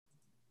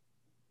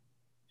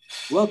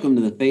Welcome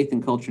to the Faith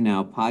and Culture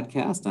Now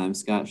podcast. I'm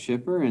Scott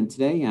Schiffer, and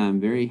today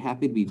I'm very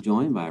happy to be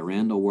joined by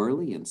Randall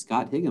Worley and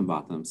Scott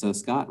Higginbotham. So,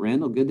 Scott,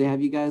 Randall, good to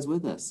have you guys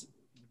with us.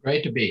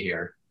 Great to be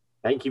here.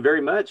 Thank you very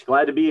much.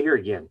 Glad to be here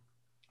again.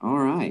 All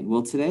right.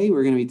 Well, today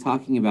we're going to be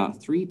talking about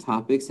three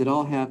topics that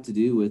all have to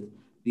do with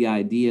the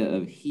idea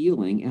of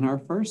healing. And our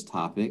first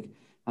topic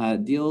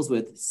deals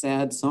with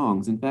sad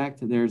songs. In fact,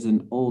 there's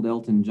an old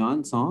Elton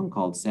John song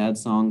called Sad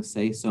Songs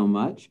Say So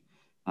Much.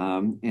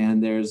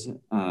 And there's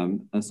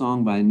a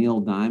song by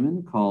Neil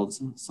Diamond called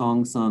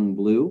Song Sung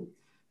Blue.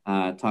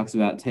 Talks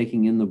about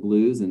taking in the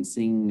blues and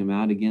singing them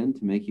out again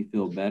to make you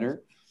feel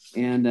better.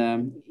 And,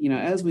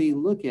 as we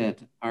look at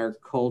our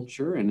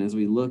culture and as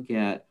we look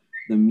at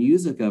the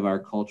music of our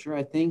culture,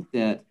 I think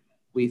that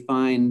we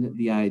find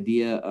the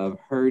idea of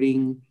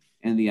hurting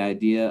and the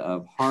idea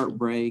of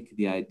heartbreak,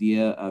 the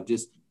idea of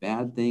just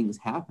bad things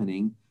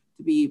happening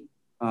to be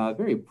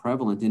very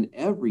prevalent in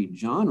every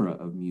genre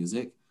of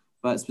music.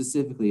 But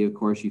specifically, of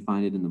course, you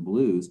find it in the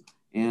blues.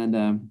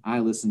 And I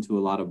listen to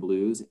a lot of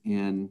blues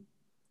and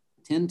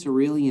tend to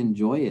really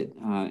enjoy it.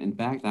 In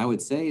fact, I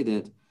would say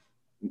that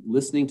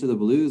listening to the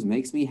blues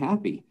makes me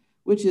happy,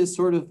 which is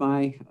sort of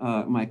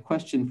my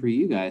question for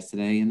you guys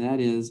today. And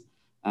that is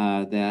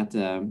why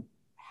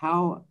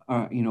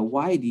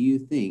do you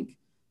think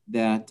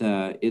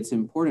that it's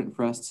important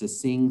for us to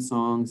sing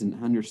songs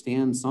and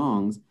understand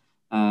songs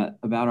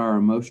about our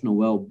emotional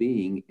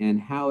well-being, and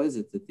how is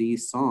it that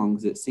these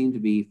songs that seem to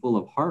be full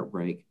of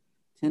heartbreak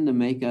tend to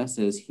make us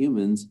as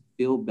humans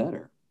feel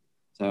better?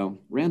 So,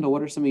 Randall,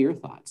 what are some of your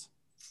thoughts?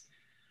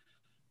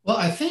 Well,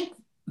 I think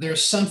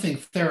there's something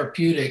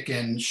therapeutic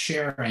in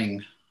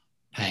sharing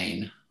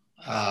pain.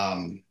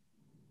 I've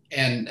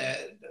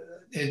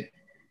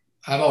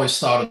always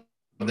thought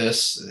of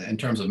this in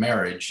terms of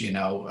marriage.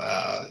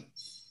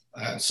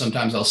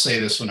 Sometimes I'll say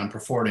this when I'm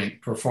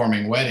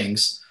performing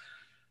weddings,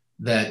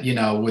 that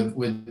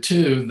with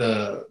two,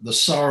 the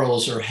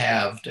sorrows are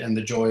halved and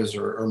the joys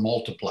are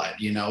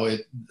multiplied.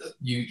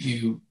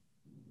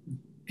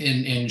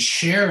 In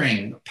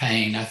sharing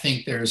pain, I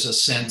think there's a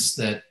sense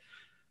that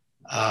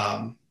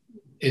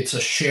it's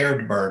a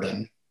shared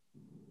burden,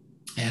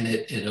 and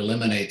it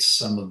eliminates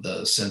some of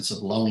the sense of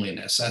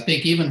loneliness. I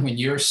think even when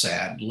you're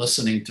sad,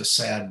 listening to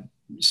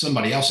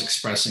somebody else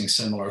expressing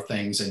similar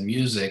things in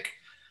music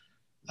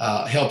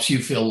helps you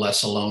feel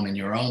less alone in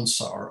your own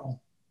sorrow.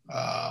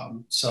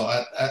 So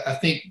I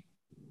think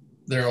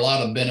there are a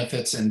lot of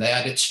benefits in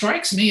that. It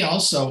strikes me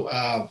also,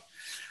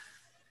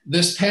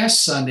 this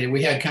past Sunday,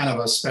 we had kind of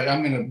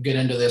I'm going to get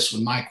into this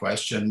with my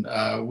question.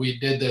 We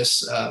did this,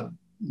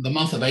 the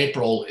month of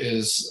April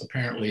is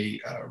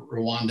apparently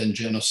Rwandan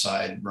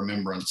genocide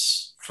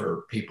remembrance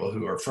for people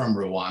who are from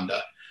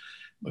Rwanda,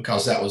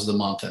 because that was the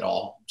month it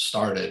all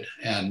started.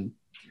 And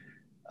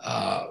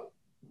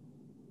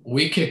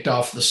we kicked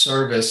off the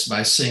service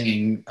by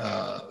singing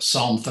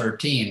Psalm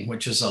 13,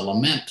 which is a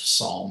lament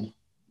psalm.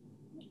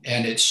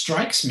 And it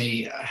strikes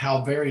me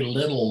how very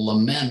little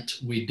lament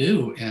we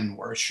do in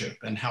worship,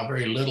 and how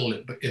very little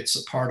it's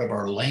a part of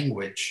our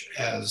language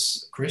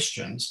as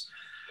Christians.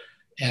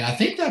 And I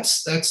think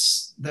that's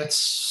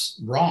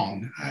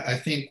wrong. I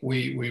think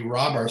we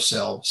rob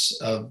ourselves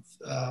of,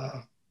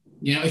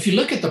 if you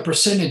look at the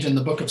percentage in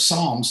the book of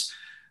Psalms,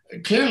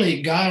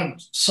 clearly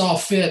God saw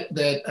fit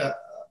that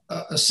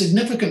a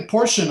significant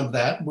portion of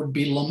that would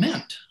be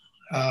lament,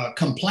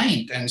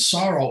 complaint and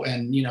sorrow.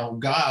 And,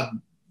 God,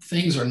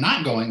 things are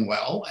not going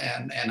well,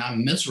 and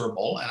I'm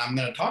miserable, and I'm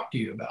going to talk to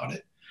you about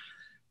it.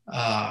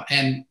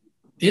 And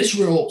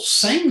Israel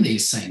sang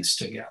these things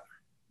together.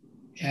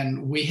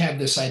 And we have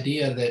this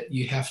idea that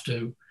you have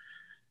to,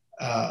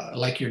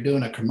 like you're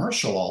doing a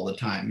commercial all the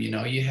time,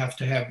 you have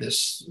to have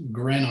this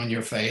grin on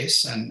your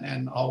face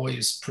and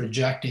always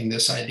projecting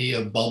this idea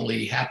of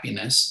bubbly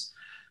happiness.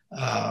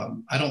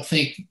 I don't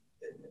think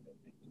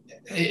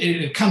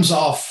it comes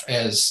off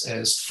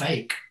as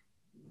fake,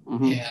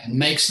 and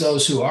makes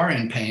those who are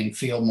in pain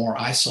feel more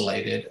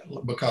isolated,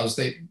 because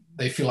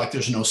they feel like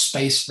there's no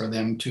space for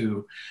them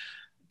to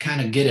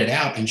kind of get it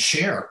out and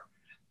share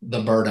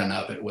the burden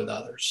of it with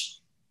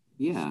others.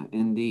 Yeah,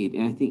 indeed.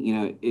 And I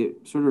think,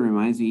 it sort of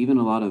reminds me, even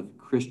a lot of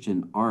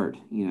Christian art,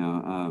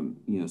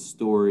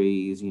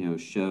 stories,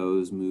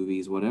 shows,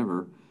 movies,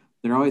 whatever,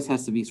 there always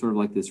has to be sort of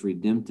like this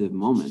redemptive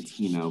moment,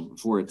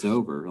 before it's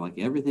over. Like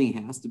everything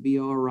has to be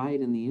all right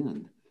in the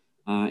end.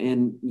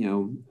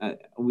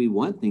 We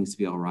want things to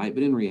be all right,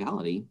 but in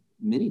reality,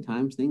 many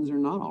times things are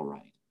not all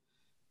right.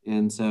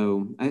 And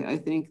so I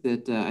think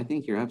that I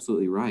think you're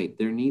absolutely right.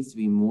 There needs to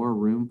be more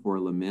room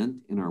for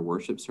lament in our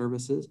worship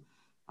services.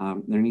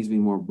 There needs to be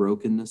more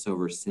brokenness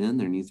over sin.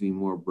 There needs to be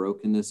more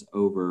brokenness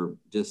over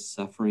just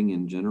suffering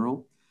in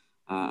general.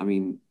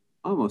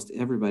 Almost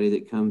everybody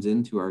that comes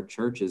into our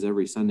churches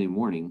every Sunday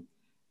morning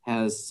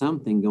has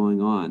something going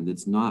on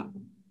that's not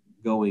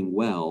going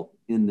well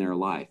in their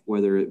life,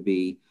 whether it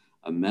be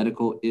a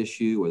medical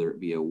issue, whether it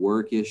be a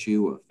work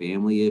issue, a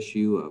family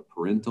issue, a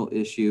parental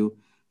issue.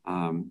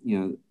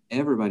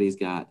 Everybody's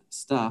got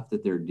stuff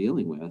that they're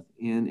dealing with,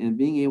 and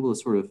being able to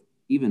sort of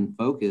even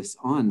focus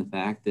on the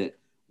fact that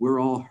we're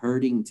all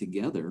hurting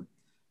together,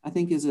 I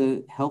think is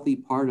a healthy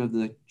part of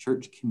the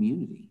church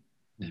community.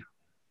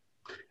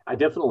 I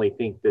definitely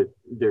think that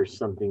there's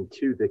something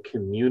to the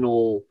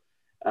communal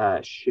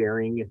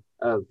sharing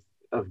of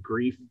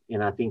grief,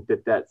 and I think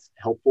that that's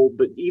helpful.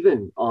 But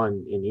even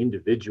on an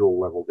individual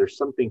level, there's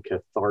something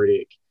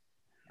cathartic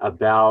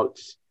about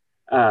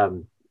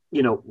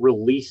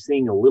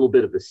releasing a little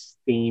bit of the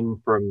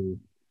steam from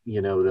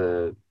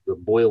the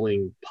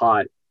boiling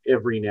pot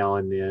every now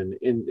and then,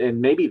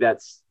 and maybe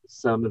that's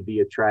some of the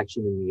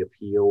attraction and the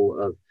appeal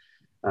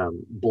of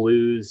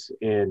blues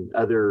and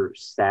other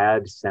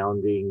sad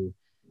sounding,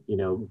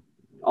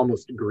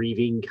 almost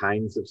grieving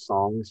kinds of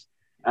songs.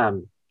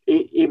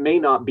 It may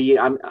not be,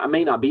 I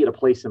may not be at a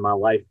place in my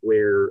life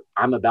where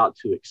I'm about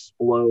to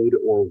explode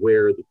or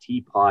where the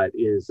teapot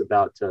is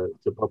about to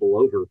bubble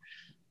over,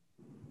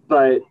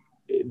 but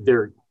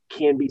there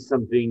can be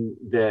something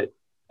that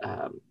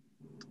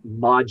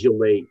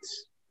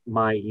modulates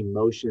my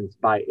emotions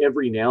by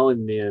every now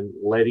and then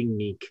letting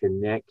me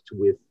connect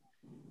with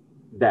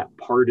that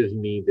part of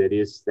me that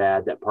is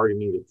sad, that part of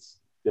me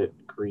that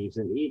grieves.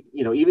 And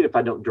even if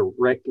I don't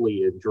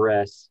directly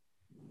address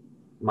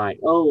my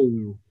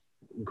own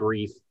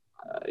grief,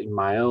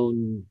 my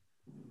own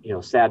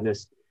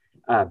sadness,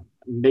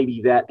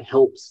 maybe that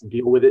helps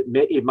deal with it.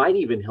 It might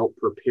even help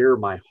prepare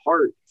my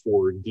heart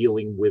for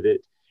dealing with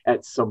it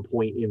at some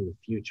point in the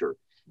future.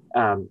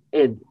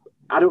 And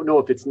I don't know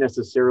if it's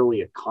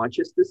necessarily a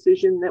conscious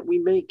decision that we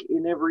make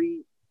in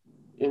every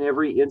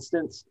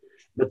instance,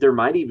 but there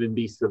might even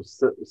be some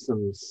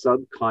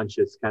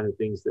subconscious kind of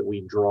things that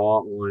we draw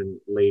on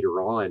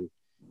later on,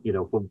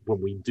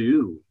 when we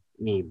do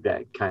need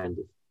that kind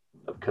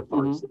of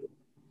catharsis. Mm-hmm.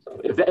 So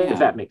if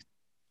that makes sense.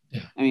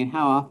 Yeah. I mean,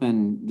 how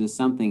often does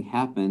something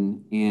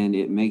happen and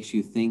it makes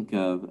you think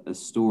of a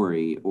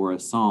story or a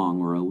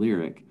song or a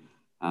lyric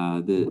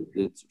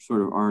that's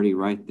sort of already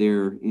right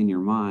there in your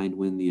mind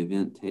when the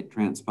event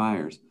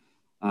transpires?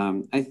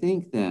 I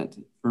think that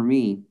for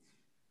me,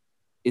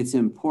 it's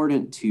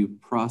important to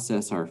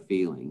process our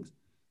feelings.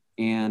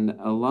 And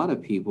a lot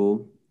of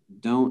people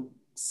don't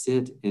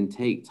sit and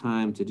take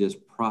time to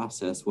just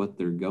process what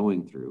they're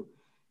going through.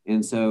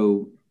 And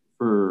so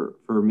for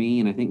me,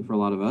 and I think for a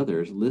lot of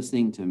others,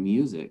 listening to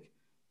music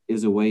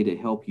is a way to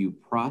help you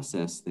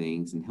process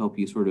things and help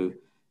you sort of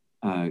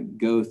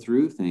go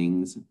through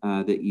things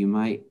that you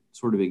might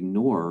sort of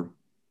ignore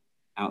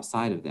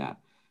outside of that.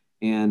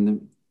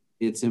 And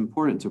it's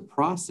important to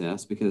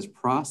process because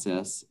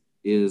processing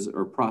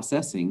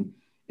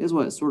is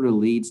what sort of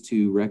leads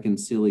to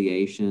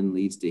reconciliation,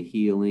 leads to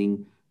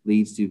healing,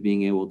 leads to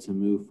being able to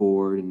move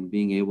forward and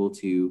being able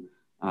to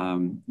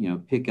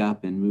pick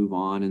up and move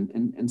on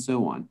and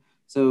so on.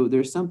 So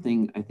there's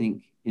something, I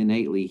think,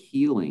 innately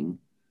healing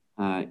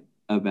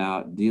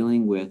about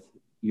dealing with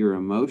your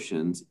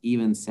emotions,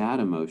 even sad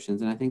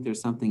emotions. And I think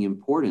there's something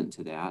important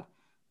to that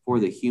for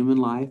the human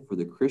life, for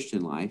the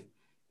Christian life.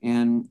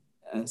 And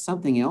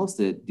something else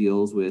that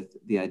deals with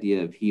the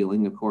idea of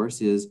healing, of course,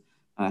 is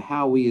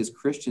how we as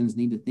Christians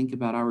need to think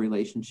about our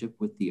relationship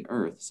with the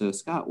earth. So,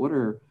 Scott, what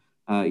are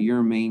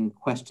your main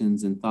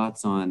questions and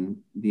thoughts on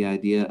the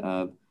idea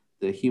of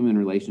the human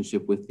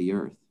relationship with the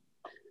earth?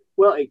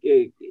 Well,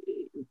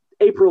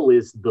 April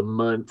is the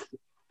month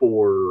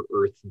for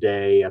Earth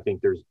Day. I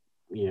think there's,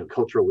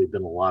 culturally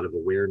been a lot of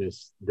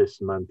awareness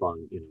this month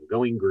on,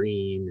 going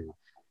green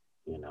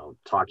and,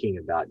 talking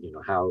about,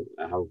 how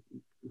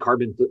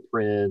carbon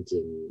footprint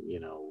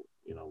and,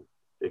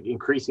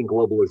 increasing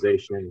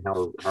globalization,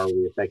 how are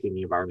we affecting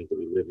the environment that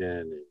we live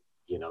in?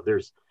 And,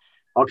 there's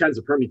all kinds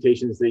of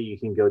permutations that you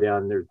can go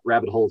down. There's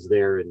rabbit holes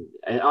there. And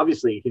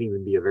obviously it can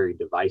even be a very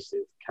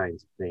divisive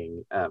kinds of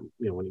thing,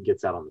 when it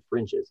gets out on the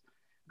fringes.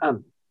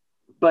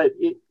 But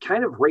it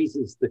kind of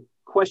raises the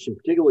question,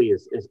 particularly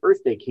as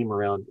Earth Day came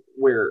around,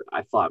 where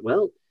I thought,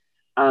 well,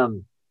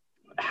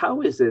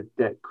 how is it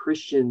that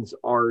Christians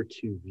are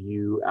to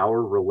view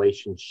our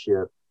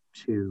relationship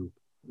to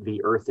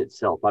the earth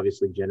itself?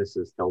 Obviously,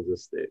 Genesis tells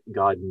us that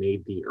God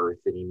made the earth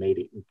and he made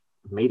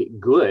it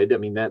good. I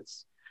mean,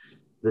 that's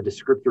the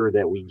descriptor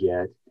that we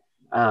get.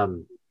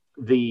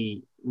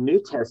 The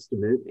New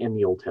Testament and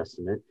the Old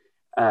Testament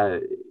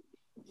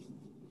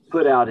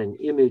put out an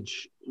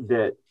image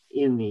that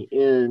in the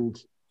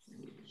end,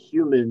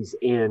 humans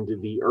and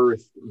the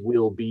earth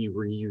will be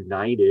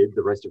reunited.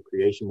 The rest of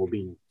creation will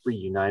be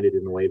reunited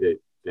in the way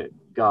that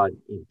God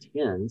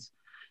intends.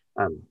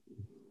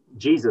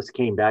 Jesus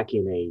came back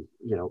in a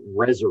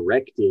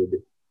resurrected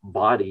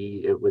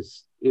body. It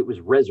was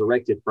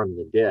resurrected from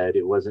the dead.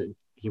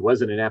 He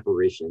wasn't an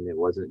apparition. It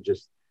wasn't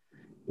just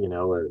he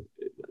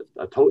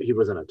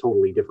wasn't a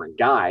totally different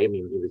guy. I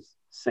mean, it was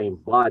same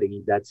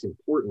body. That's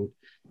important.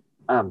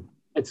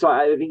 And so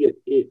I think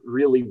it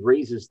really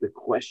raises the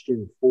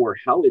question for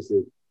how is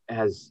it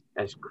as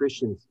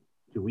Christians,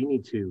 do we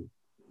need to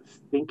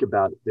think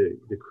about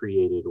the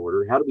created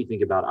order? How do we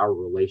think about our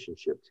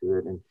relationship to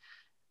it?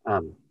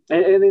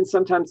 And then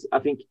sometimes I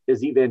think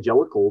as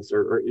evangelicals,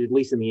 or at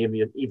least in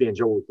the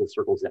evangelical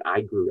circles that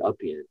I grew up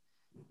in,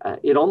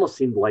 it almost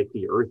seemed like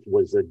the earth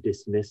was a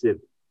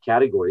dismissive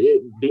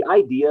category. The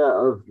idea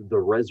of the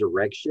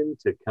resurrection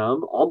to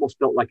come almost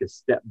felt like a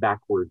step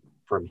backward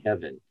from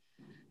heaven.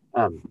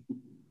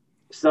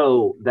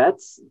 So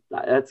that's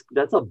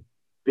a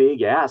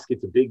big ask.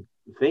 It's a big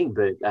thing,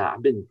 but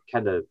I've been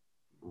kind of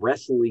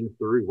wrestling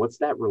through what's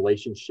that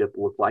relationship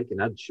look like,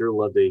 and I'd sure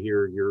love to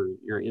hear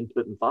your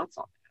input and thoughts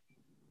on it.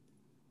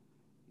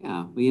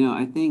 Yeah, well,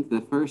 I think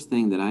the first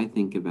thing that I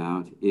think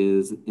about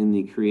is in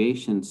the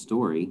creation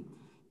story,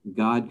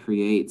 God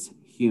creates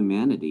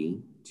humanity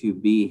to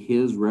be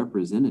his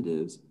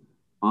representatives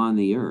on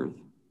the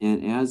earth.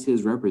 And as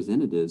his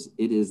representatives,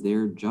 it is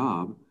their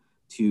job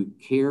to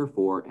care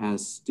for,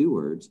 as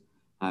stewards,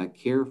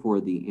 care for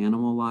the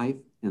animal life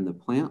and the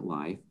plant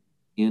life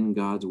in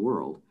God's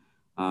world.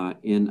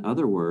 In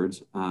other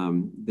words,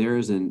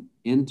 there's an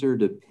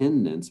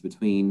interdependence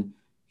between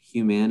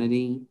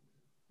humanity,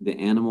 the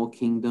animal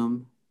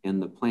kingdom,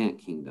 and the plant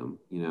kingdom,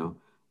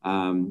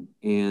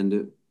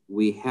 and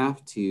we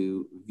have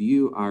to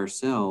view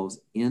ourselves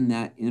in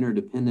that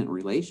interdependent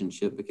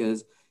relationship,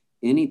 because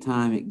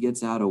anytime it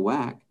gets out of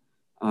whack,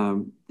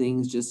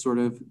 things just sort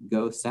of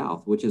go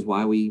south, which is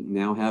why we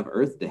now have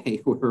Earth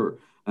Day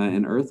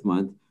and Earth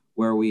Month,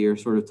 where we are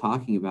sort of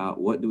talking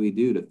about what do we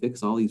do to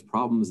fix all these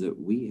problems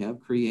that we have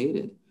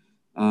created.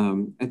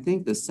 I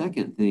think the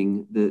second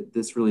thing that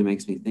this really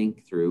makes me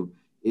think through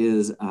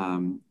is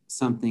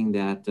something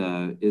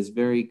that is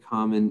very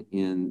common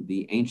in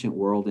the ancient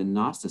world in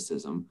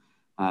Gnosticism.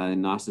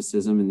 In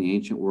Gnosticism in the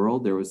ancient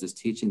world, there was this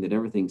teaching that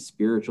everything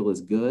spiritual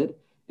is good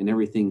and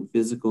everything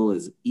physical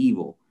is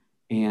evil.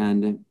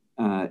 And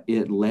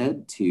it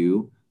led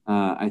to,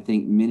 I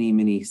think, many,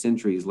 many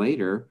centuries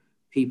later,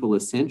 people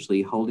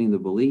essentially holding the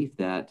belief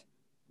that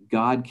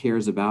God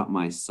cares about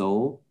my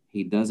soul.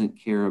 He doesn't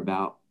care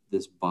about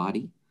this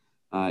body.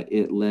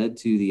 It led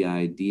to the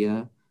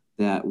idea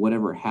that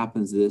whatever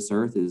happens to this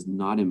earth is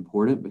not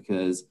important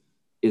because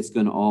it's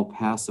going to all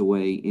pass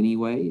away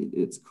anyway.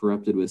 It's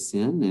corrupted with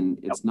sin, and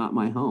it's not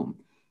my home.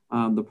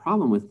 The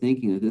problem with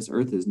thinking that this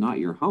earth is not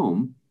your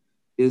home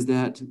is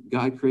that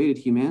God created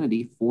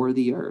humanity for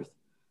the earth.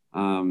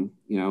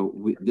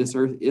 This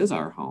earth is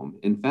our home.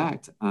 In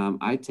fact,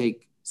 I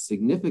take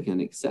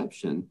significant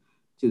exception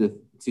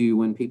to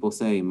when people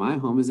say, my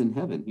home is in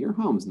heaven. Your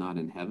home's not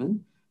in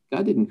heaven.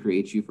 God didn't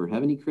create you for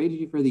heaven. He created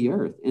you for the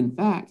earth. In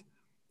fact,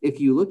 if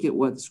you look at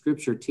what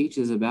Scripture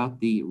teaches about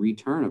the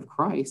return of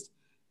Christ,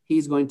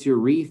 he's going to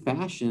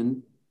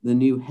refashion the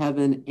new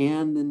heaven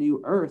and the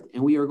new earth,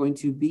 and we are going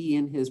to be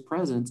in his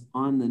presence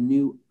on the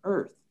new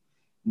earth,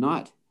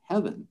 not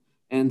heaven.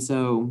 And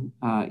so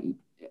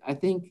I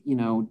think,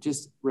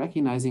 just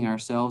recognizing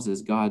ourselves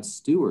as God's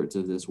stewards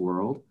of this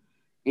world,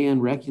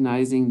 and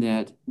recognizing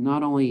that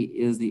not only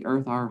is the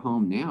earth our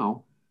home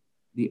now,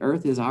 the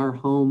earth is our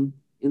home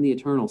in the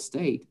eternal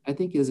state, I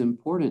think is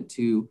important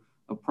to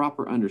a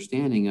proper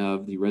understanding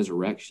of the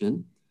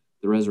resurrection,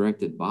 the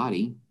resurrected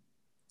body,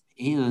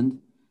 and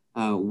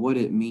what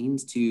it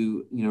means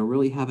to,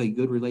 really have a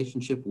good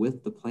relationship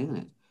with the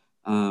planet.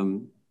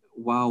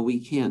 While we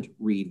can't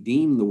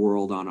redeem the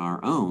world on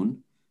our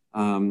own,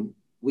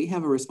 we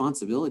have a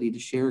responsibility to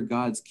share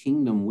God's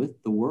kingdom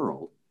with the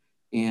world.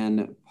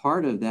 And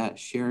part of that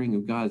sharing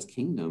of God's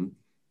kingdom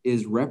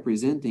is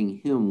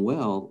representing him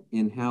well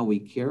in how we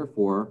care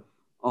for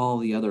all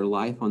the other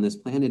life on this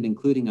planet,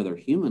 including other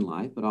human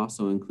life, but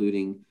also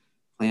including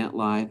plant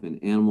life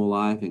and animal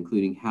life,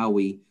 including how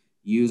we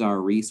use our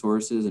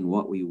resources and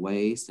what we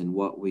waste and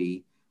what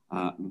we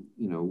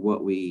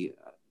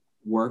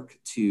work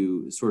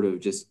to sort of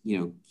just,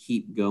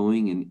 keep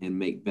going and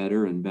make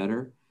better and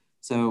better.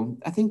 So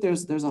I think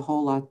there's a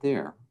whole lot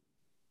there.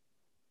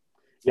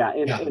 Yeah,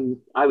 and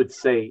I would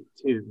say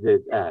too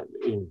that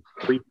in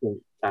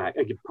recent,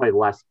 probably the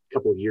last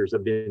couple of years,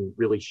 I've been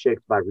really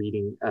shaped by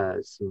reading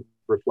some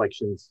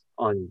reflections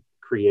on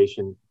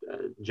creation,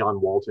 John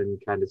Walton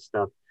kind of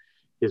stuff,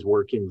 his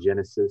work in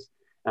Genesis.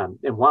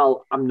 And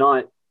while I'm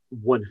not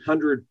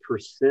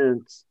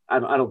 100%, I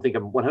don't think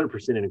I'm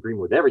 100% in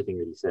agreement with everything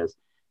that he says.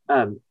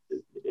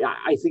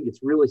 I think it's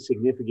really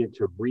significant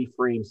to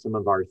reframe some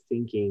of our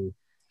thinking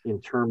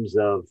in terms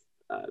of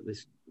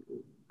this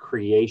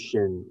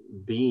creation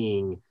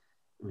being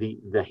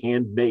the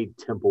handmade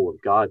temple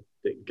of God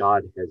that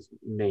God has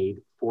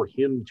made for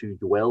him to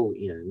dwell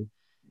in,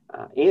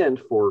 and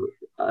for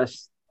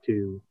us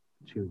to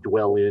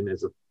dwell in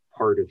as a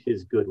part of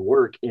his good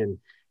work. And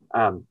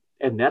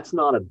that's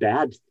not a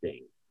bad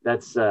thing.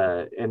 That's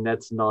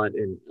not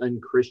an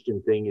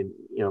unchristian thing.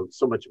 And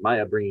so much of my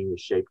upbringing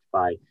was shaped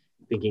by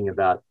thinking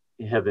about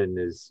heaven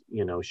as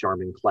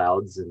Charmin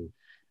clouds and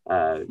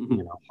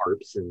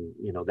harps and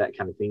that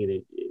kind of thing. And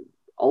it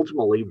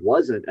ultimately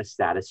wasn't a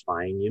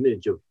satisfying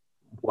image of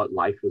what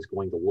life was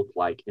going to look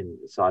like. And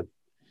so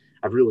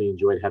I've really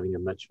enjoyed having a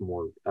much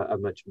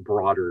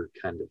broader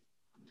kind of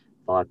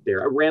thought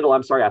there. Randall,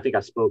 I'm sorry, I think I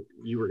spoke.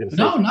 You were going to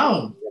say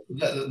no,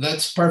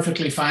 that's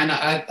perfectly fine.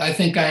 I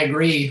think I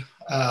agree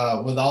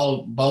with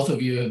both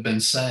of you have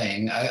been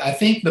saying. I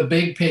think the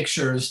big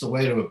picture is the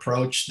way to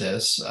approach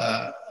this.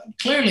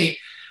 Clearly,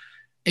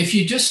 if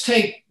you just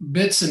take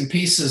bits and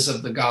pieces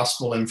of the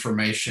gospel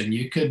information,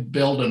 you could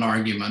build an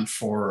argument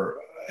for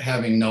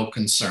having no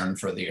concern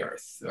for the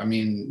earth. I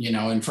mean, you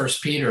know, in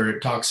First Peter,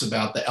 it talks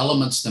about the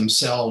elements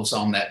themselves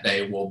on that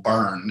day will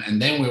burn,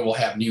 and then we will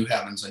have new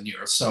heavens and new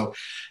earth. So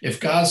if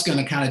God's going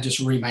to kind of just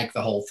remake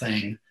the whole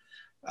thing,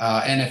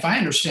 and if I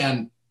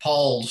understand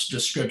Paul's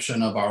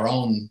description of our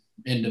own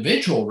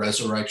individual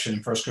resurrection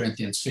in 1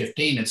 Corinthians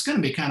 15, it's going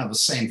to be kind of the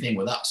same thing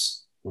with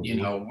us. Mm-hmm. You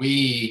know,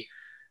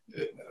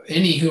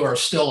 any who are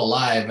still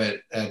alive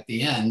at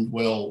the end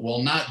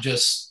will not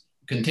just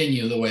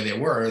continue the way they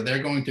were.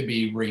 They're going to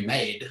be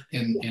remade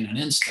in an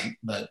instant,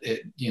 but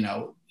you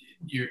know,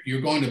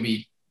 you're going to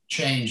be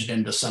changed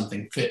into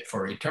something fit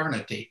for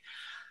eternity.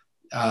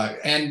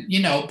 And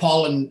you know,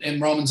 Paul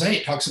in Romans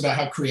 8 talks about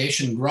how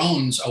creation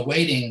groans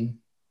awaiting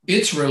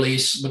its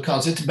release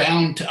because it's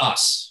bound to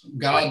us.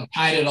 God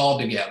tied it all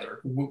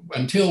together.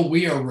 Until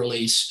we are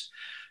released,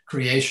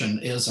 creation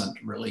isn't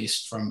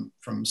released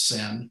from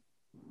sin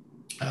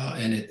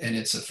and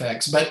its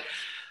effects. But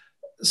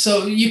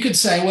so you could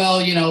say,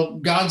 well, you know,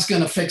 God's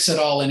going to fix it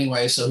all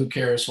anyway, so who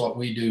cares what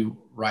we do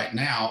right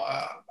now?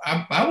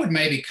 I would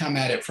maybe come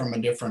at it from a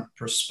different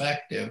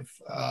perspective.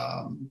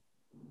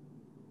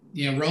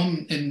 You know,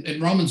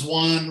 in Romans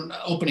 1,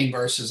 opening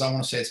verses, I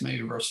want to say it's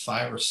maybe verse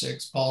 5 or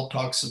 6, Paul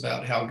talks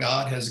about how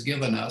God has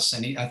given us,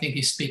 and I think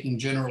he's speaking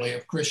generally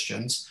of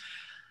Christians,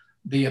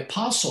 the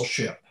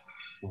apostleship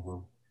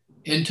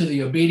into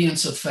the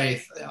obedience of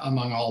faith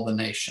among all the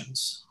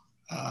nations.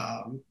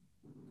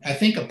 I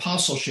think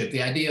apostleship,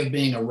 the idea of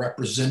being a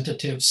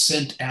representative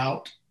sent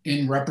out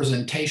in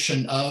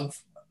representation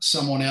of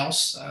someone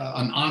else,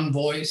 an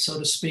envoy, so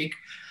to speak.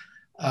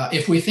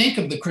 If we think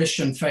of the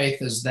Christian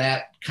faith as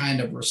that kind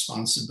of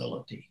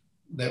responsibility,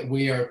 that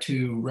we are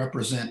to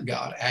represent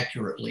God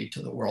accurately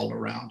to the world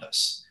around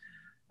us,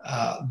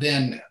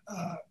 then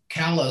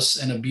callous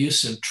and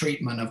abusive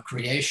treatment of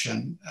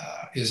creation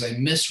is a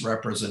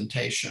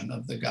misrepresentation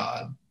of the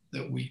God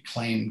that we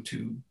claim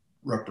to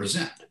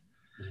represent.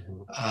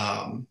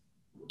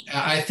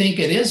 I think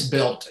it is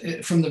built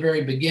from the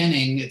very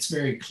beginning. It's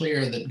very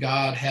clear that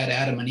God had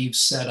Adam and Eve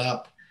set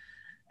up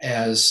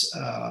as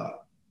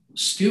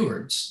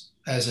stewards,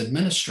 as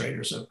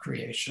administrators of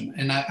creation.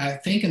 And I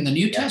think in the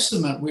New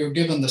Testament, we were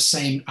given the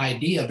same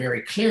idea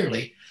very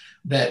clearly,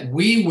 that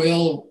we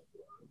will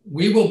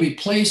be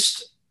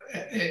placed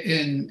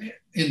in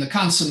the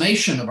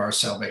consummation of our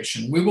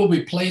salvation. We will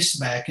be placed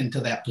back into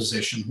that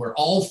position where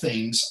all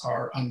things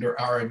are under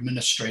our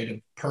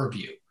administrative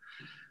purview.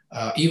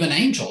 Even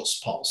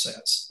angels, Paul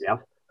says. Yeah.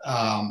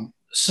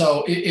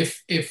 So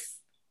if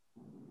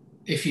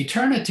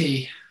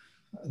eternity,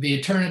 the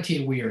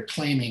eternity we are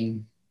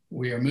claiming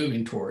we are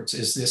moving towards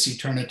is this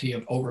eternity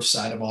of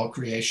oversight of all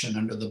creation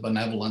under the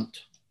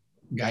benevolent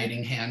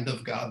guiding hand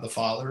of God the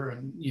Father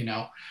and, you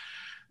know,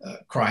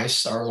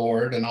 Christ our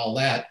Lord and all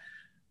that,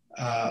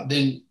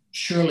 then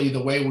surely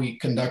the way we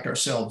conduct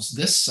ourselves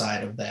this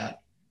side of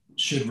that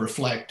should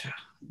reflect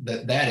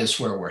that is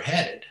where we're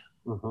headed.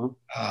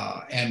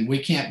 And we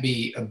can't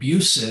be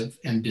abusive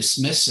and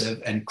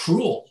dismissive and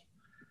cruel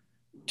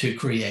to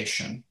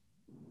creation,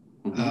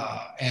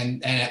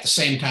 and at the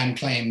same time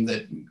claim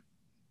that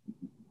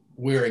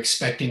we're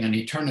expecting an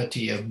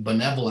eternity of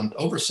benevolent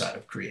oversight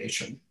of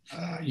creation.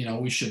 You know,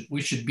 we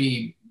should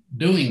be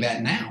doing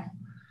that now,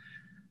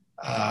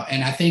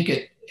 and I think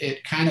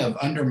it kind of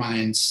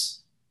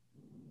undermines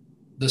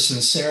the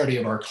sincerity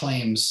of our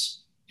claims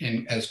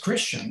as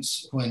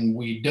Christians when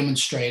we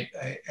demonstrate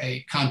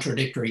a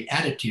contradictory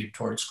attitude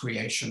towards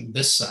creation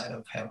this side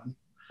of heaven.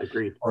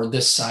 Agreed. Or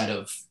this side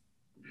of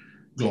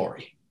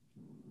glory.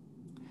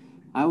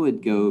 I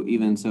would go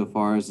even so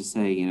far as to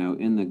say, you know,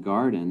 in the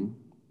garden,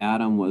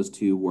 Adam was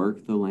to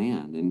work the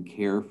land and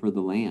care for the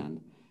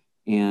land.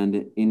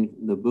 And in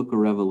the book of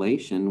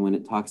Revelation, when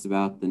it talks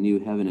about the new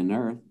heaven and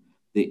earth,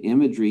 the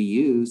imagery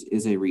used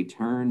is a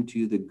return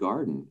to the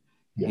garden.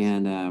 Yes.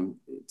 And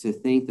to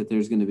think that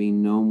there's going to be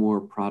no more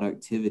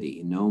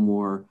productivity, no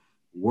more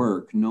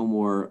work, no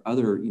more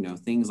other, you know,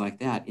 things like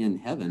that in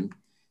heaven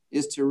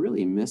is to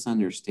really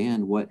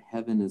misunderstand what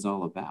heaven is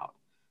all about.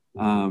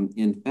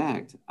 In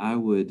fact, I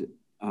would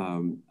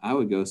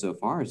go so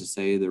far as to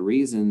say the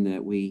reason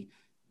that we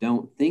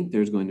don't think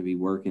there's going to be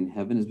work in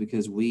heaven is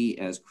because we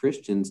as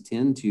Christians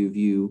tend to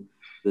view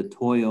the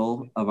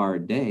toil of our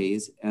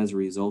days as a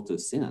result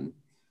of sin.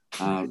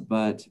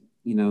 But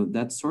you know,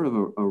 that's sort of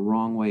a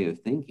wrong way of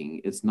thinking.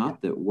 It's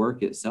not that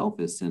work itself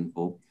is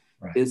sinful.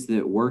 Right. It's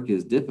that work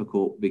is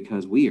difficult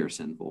because we are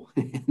sinful.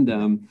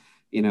 And,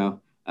 you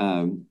know,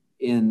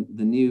 in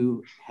the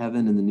new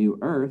heaven and the new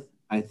earth,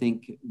 I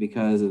think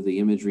because of the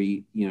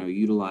imagery, you know,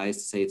 utilized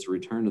to say it's a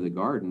return to the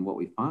garden, what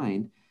we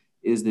find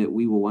is that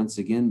we will once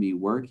again be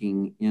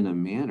working in a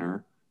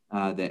manner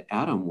that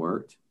Adam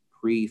worked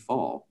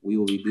pre-fall. We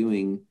will be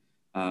doing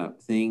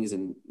things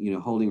and, you know,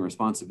 holding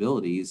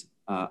responsibilities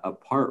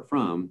apart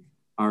from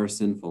our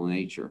sinful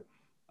nature.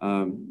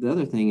 The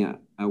other thing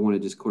I want to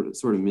just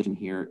sort of mention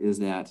here is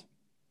that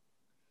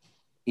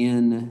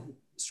in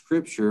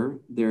Scripture,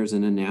 there's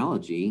an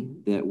analogy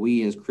that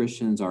we as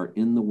Christians are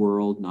in the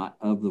world, not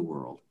of the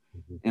world.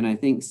 Mhm. And I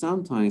think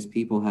sometimes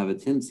people have a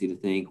tendency to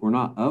think we're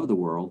not of the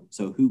world,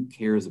 so who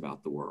cares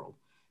about the world?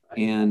 Right.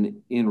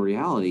 And in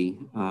reality,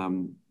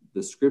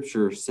 the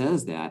Scripture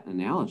says that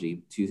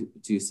analogy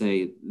to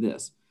say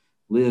this: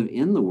 live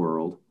in the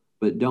world,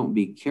 but don't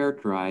be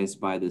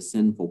characterized by the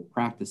sinful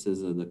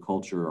practices of the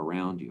culture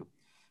around you.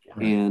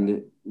 Right.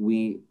 And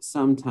we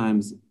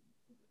sometimes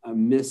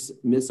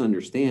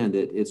misunderstand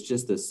it. It's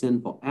just the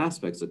sinful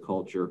aspects of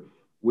culture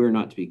we're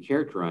not to be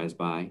characterized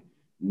by,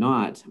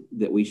 not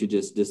that we should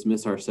just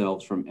dismiss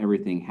ourselves from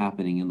everything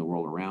happening in the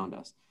world around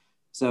us.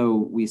 So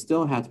we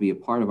still have to be a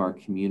part of our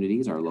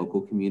communities, our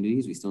local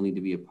communities. We still need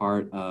to be a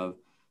part of,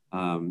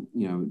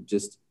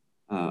 just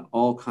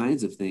all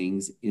kinds of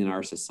things in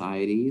our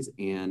societies,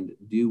 and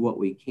do what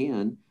we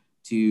can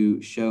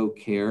to show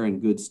care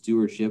and good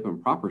stewardship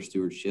and proper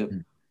stewardship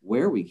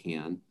where we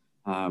can.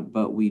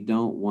 But we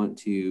don't want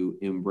to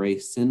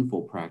embrace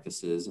sinful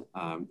practices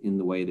in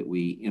the way that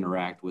we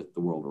interact with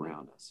the world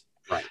around us.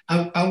 Right.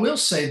 I will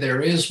say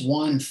there is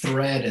one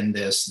thread in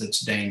this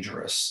that's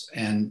dangerous.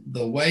 And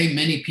the way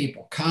many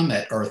people come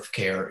at earth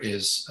care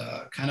is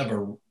kind of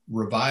a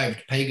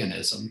revived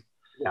paganism.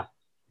 Yeah.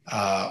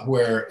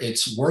 Where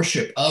it's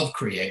worship of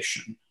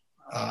creation,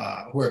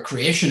 where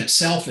creation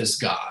itself is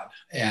God.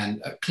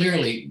 And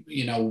clearly,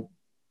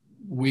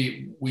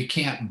 we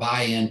can't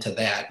buy into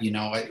that.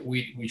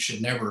 We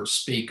should never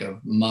speak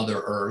of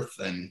Mother Earth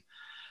and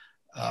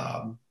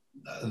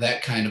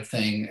that kind of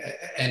thing.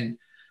 And,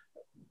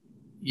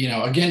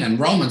 again, in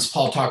Romans,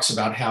 Paul talks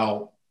about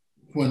how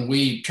when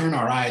we turn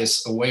our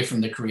eyes away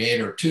from the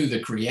Creator to the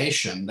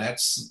creation,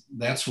 that's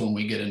when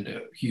we get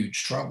into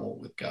huge trouble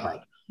with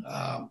God.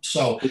 Right.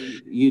 So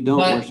you don't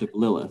worship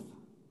Lilith.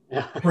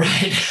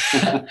 Right.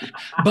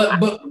 but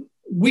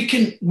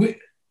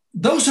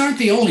those aren't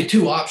the only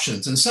two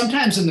options. And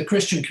sometimes in the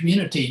Christian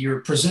community,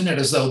 you're presented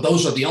as though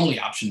those are the only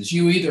options.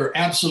 You either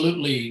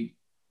absolutely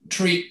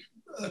treat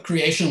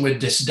creation with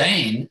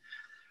disdain,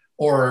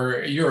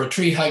 or you're a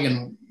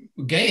tree-hugging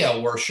Gaia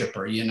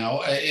worshiper.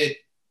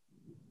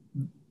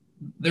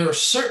 There are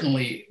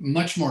certainly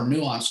much more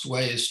nuanced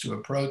ways to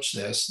approach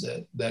this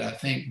that I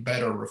think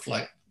better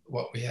reflect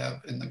what we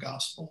have in the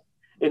gospel.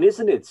 And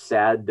isn't it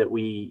sad that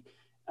we,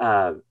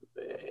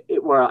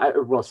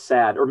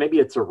 sad, or maybe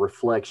it's a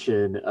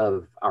reflection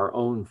of our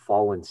own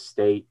fallen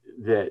state,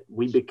 that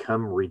we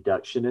become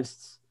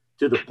reductionists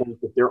to the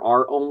point that there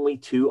are only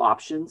two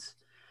options.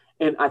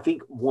 And I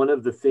think one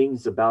of the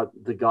things about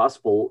the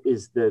gospel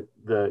is that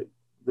the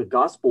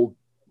gospel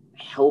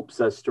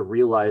helps us to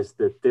realize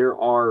that there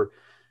are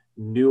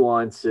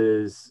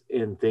nuances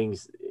and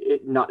things.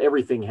 Not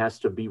everything has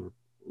to be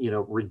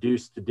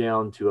reduced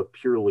down to a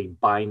purely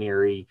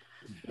binary,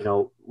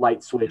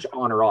 light switch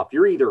on or off.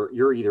 You're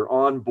either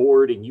on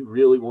board and you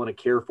really want to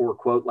care for,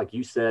 quote, like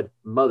you said,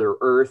 Mother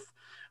Earth,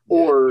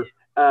 or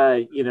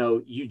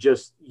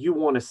you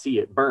want to see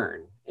it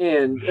burn.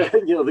 And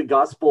the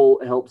gospel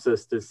helps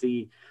us to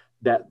see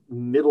that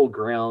middle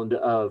ground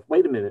of,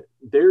 wait a minute,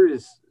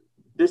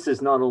 this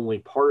is not only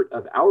part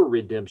of our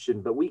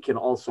redemption, but we can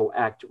also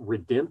act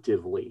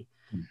redemptively.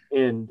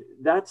 And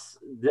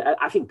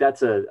I think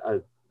that's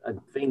a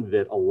thing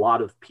that a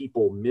lot of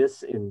people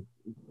miss and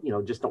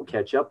just don't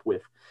catch up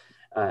with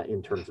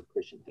in terms of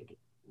Christian thinking.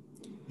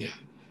 Yeah.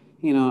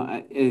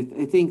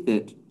 I think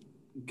that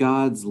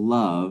God's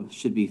love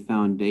should be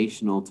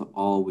foundational to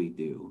all we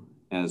do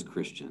as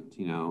Christians.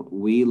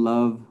 We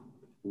love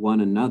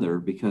one another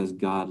because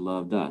God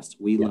loved us.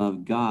 We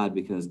love God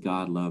because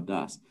God loved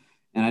us.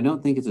 And I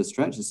don't think it's a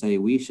stretch to say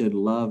we should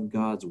love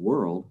God's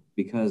world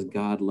because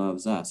God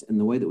loves us. And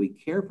the way that we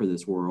care for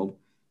this world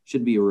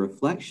should be a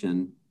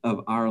reflection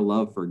of our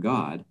love for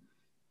God.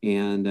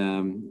 And,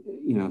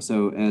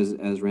 so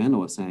as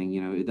Randall was saying,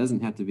 it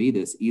doesn't have to be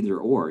this either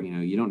or.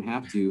 You don't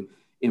have to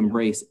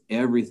embrace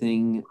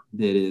everything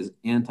that is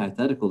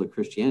antithetical to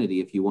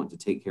Christianity if you want to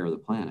take care of the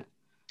planet.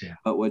 Yeah.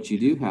 But what you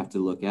do have to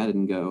look at it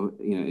and go,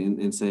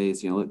 and say,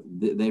 is, look,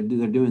 they're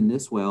doing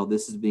this well.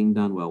 This is being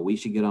done well. We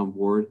should get on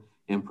board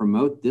and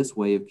promote this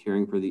way of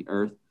caring for the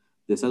earth.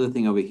 This other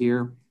thing over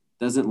here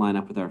doesn't line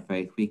up with our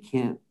faith. We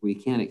can't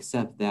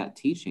accept that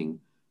teaching.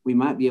 We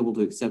might be able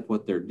to accept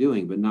what they're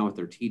doing, but not what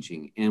they're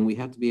teaching. And we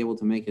have to be able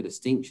to make a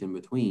distinction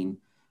between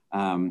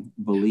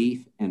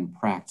belief and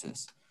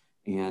practice.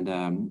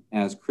 And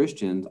as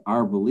Christians,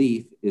 our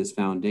belief is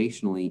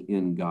foundationally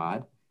in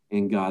God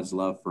and God's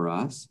love for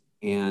us.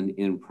 And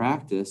in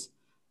practice,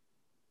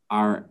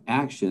 our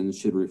actions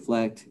should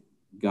reflect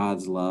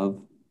God's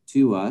love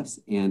to us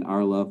and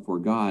our love for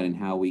God, and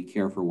how we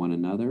care for one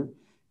another,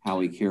 how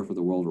we care for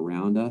the world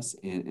around us,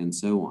 and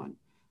so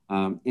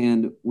on.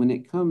 And when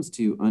it comes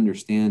to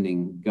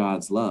understanding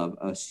God's love,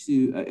 a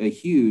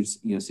huge,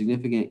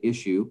 significant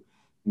issue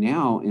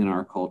now in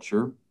our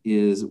culture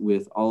is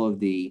with all of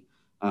the,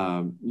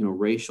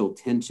 racial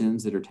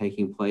tensions that are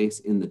taking place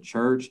in the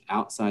church,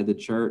 outside the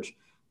church,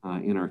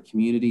 in our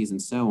communities,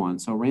 and so on.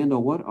 So,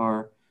 Randall, what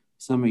are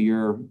some of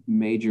your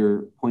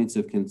major points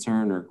of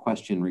concern or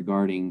question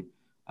regarding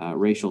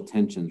racial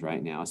tensions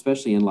right now,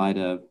 especially in light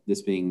of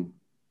this being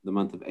the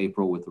month of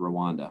April with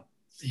Rwanda.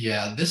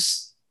 Yeah,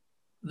 this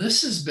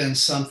has been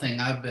something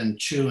I've been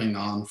chewing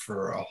on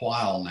for a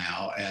while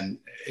now, and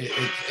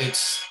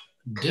it's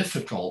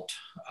difficult,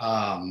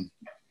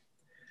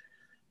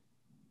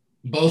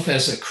 both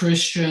as a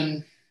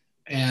Christian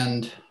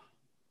and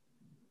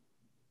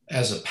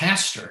as a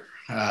pastor.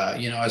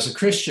 As a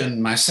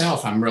Christian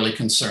myself, I'm really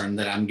concerned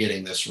that I'm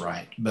getting this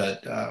right.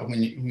 But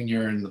when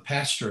you're in the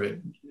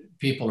pastorate,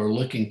 people are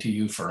looking to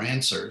you for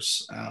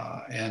answers,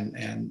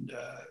 and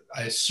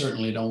I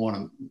certainly don't want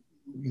to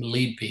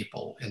lead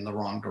people in the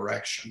wrong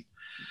direction.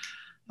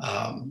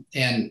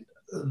 And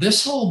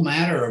this whole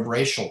matter of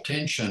racial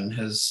tension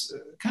has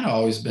kind of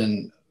always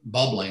been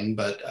bubbling,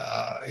 but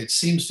it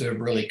seems to have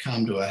really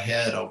come to a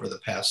head over the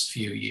past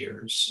few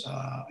years.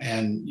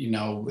 And,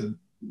 with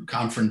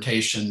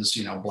confrontations,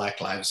 Black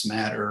Lives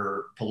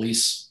Matter,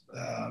 police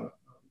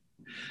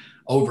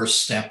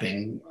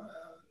overstepping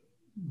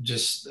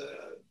just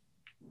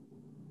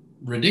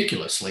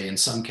ridiculously in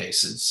some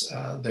cases,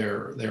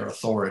 their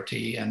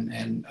authority,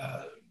 and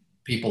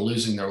people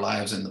losing their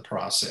lives in the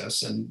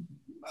process, and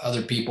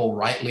other people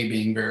rightly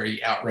being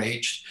very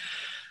outraged.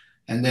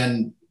 And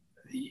then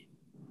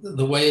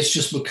the way it's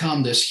just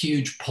become this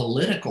huge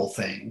political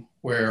thing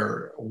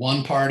where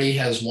one party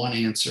has one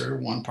answer,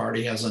 one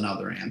party has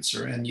another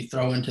answer, and you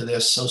throw into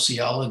this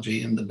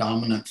sociology and the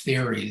dominant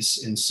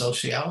theories in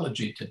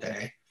sociology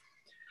today.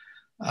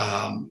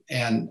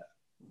 And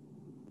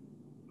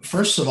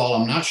first of all,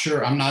 I'm not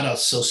sure, I'm not a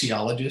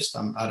sociologist.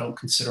 I don't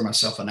consider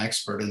myself an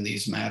expert in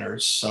these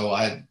matters. So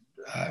I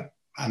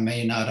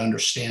may not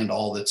understand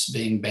all that's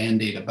being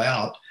bandied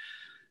about.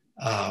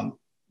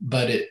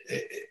 But it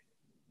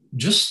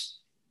just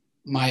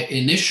my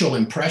initial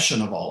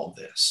impression of all of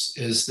this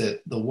is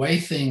that the way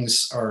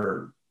things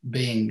are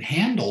being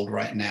handled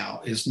right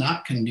now is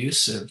not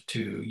conducive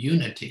to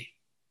unity.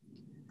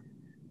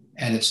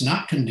 And it's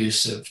not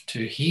conducive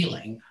to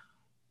healing.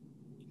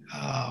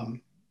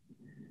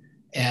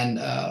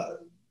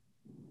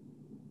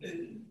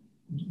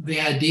 The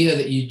idea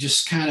that you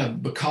just kind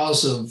of,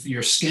 because of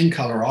your skin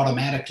color,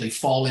 automatically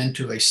fall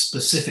into a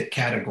specific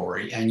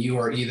category, and you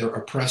are either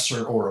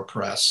oppressor or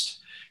oppressed.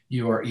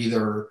 You are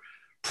either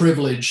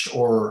privileged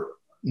or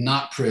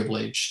not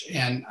privileged.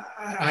 And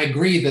I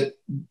agree that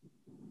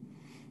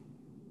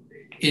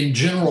in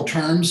general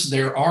terms,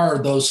 there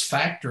are those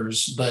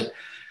factors, but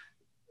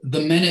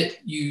the minute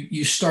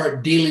you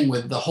start dealing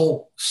with the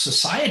whole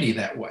society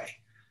that way,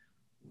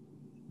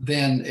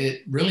 then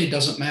it really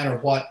doesn't matter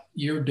what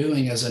you're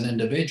doing as an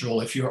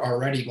individual if you're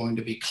already going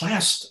to be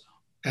classed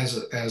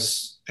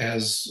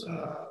as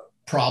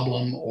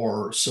problem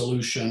or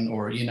solution,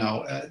 or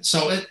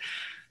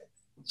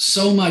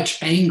so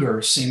much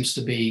anger seems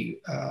to be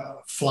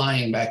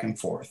flying back and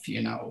forth,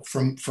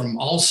 from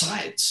all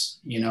sides.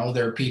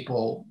 There are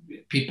people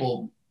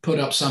put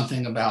up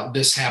something about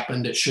this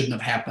happened, it shouldn't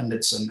have happened,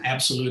 it's an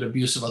absolute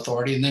abuse of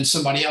authority. And then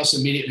somebody else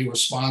immediately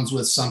responds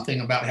with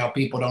something about how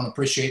people don't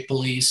appreciate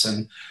police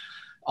and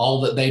all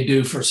that they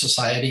do for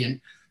society.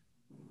 And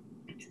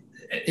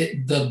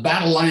the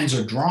battle lines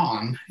are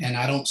drawn, and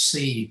I don't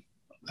see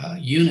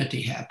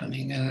unity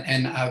happening.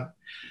 And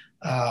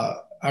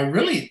I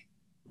really,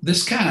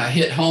 this kind of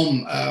hit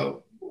home.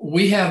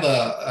 We have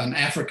an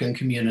African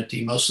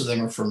community. Most of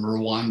them are from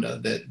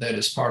Rwanda that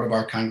is part of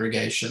our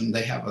congregation.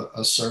 They have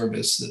a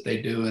service that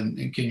they do in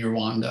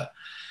Kinyarwanda.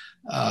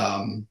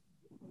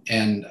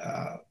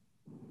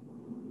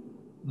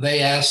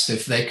 They asked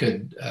if they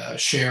could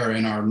share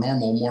in our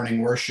normal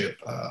morning worship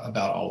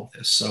about all of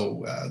this.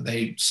 So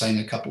they sang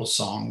a couple of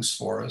songs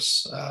for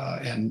us.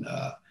 And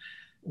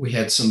we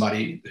had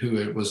somebody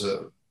who was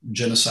a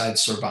genocide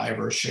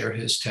survivor share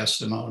his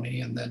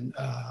testimony. And then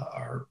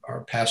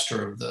our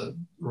pastor of the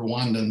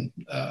Rwandan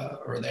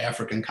or the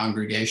African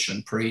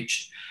congregation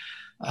preached.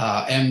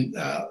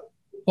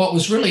 What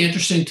was really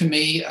interesting to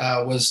me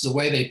was the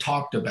way they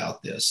talked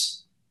about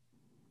this.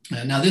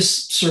 Now,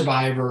 this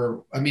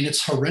survivor, I mean,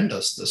 it's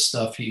horrendous, the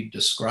stuff he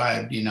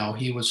described.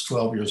 He was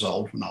 12 years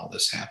old when all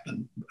this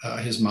happened.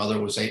 His mother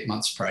was 8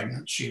 months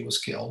pregnant. She was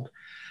killed.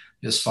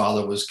 His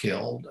father was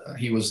killed.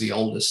 He was the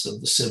oldest of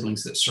the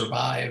siblings that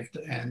survived,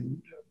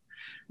 and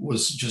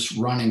was just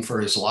running for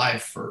his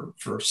life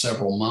for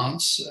several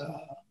months,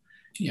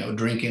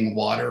 drinking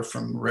water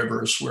from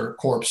rivers where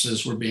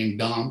corpses were being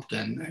dumped,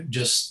 and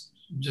just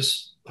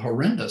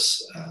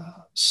horrendous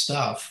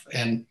stuff.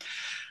 And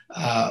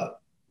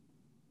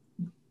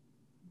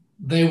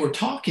they were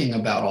talking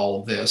about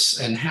all of this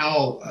and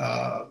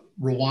how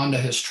Rwanda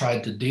has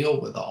tried to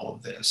deal with all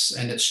of this.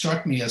 And it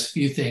struck me as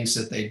few things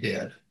that they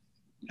did.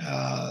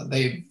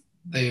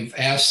 They've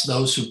asked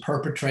those who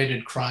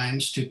perpetrated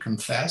crimes to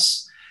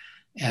confess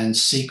and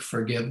seek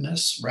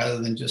forgiveness rather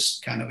than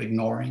just kind of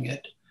ignoring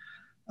it.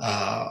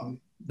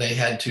 They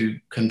had to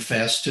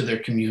confess to their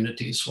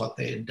communities what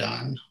they had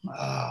done.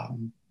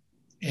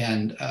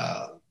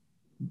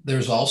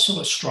 There's also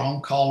a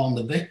strong call on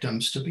the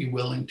victims to be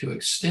willing to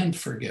extend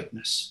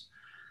forgiveness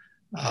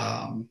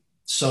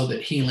so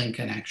that healing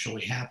can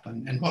actually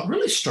happen. And what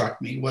really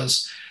struck me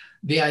was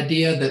the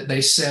idea that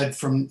they said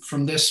from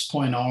this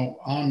point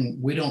on,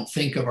 we don't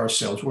think of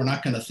ourselves, we're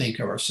not going to think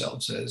of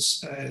ourselves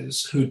as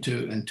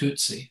Hutu and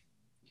Tutsi.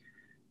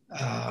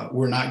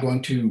 We're not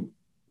going to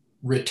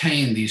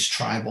retain these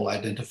tribal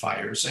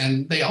identifiers.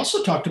 And they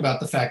also talked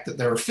about the fact that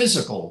there are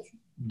physical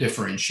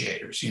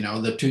differentiators. You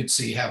know, the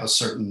Tutsi have a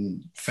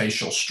certain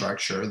facial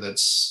structure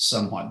that's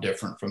somewhat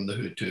different from the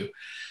Hutu.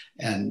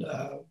 And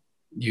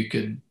you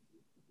could,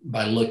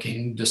 by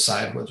looking,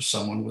 decide whether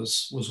someone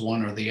was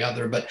one or the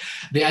other. But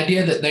the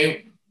idea that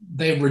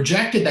they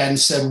rejected that and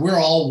said, we're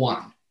all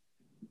one,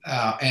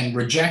 and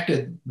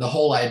rejected the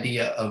whole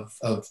idea of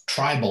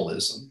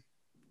tribalism.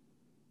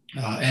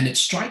 And it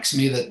strikes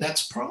me that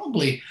that's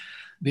probably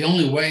the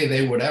only way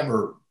they would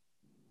ever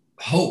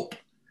hope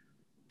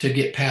to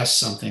get past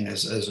something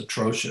as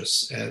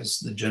atrocious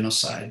as the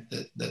genocide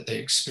that they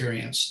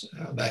experienced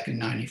back in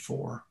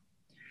 '94.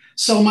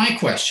 So my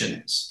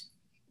question is,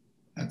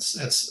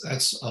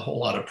 that's a whole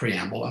lot of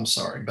preamble, I'm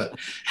sorry, but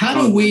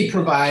how do we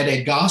provide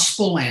a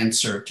gospel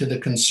answer to the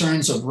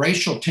concerns of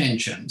racial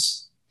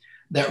tensions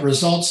that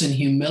results in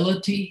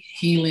humility,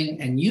 healing,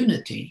 and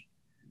unity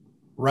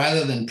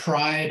rather than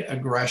pride,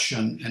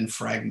 aggression, and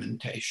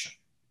fragmentation?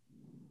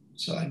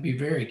 So I'd be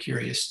very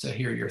curious to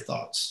hear your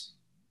thoughts.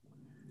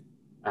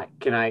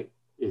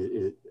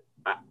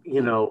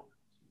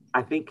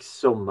 I think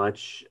so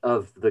much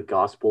of the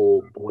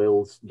gospel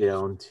boils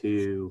down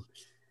to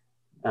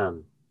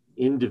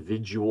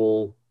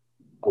individual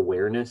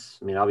awareness.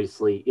 I mean,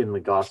 obviously in the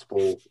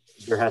gospel,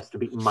 there has to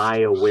be my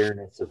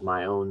awareness of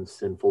my own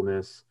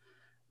sinfulness,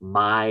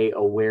 my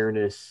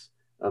awareness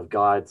of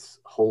God's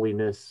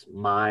holiness,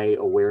 my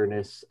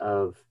awareness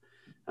of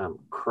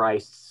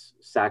Christ's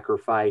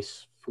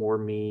sacrifice for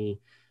me.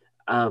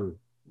 And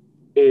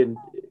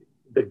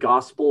the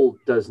gospel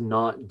does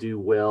not do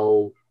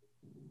well,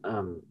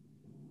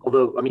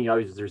 although, I mean,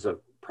 there's a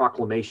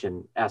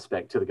proclamation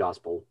aspect to the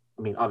gospel.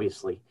 I mean,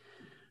 obviously,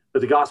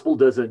 but the gospel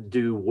doesn't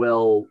do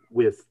well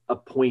with a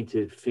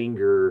pointed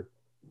finger,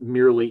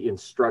 merely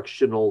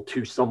instructional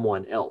to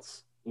someone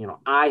else. You know,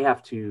 I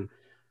have to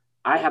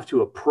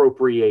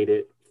appropriate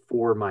it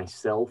for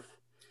myself.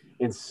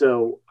 And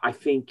so I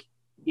think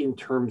in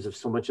terms of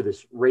so much of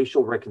this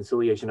racial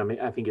reconciliation, I mean,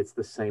 I think it's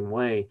the same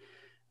way,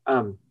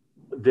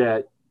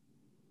 that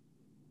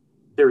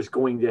there's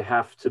going to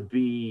have to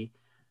be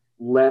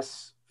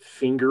less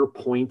finger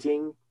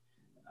pointing.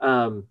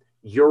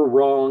 You're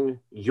wrong,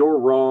 you're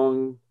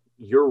wrong,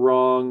 you're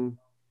wrong,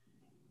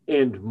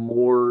 and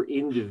more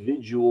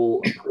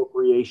individual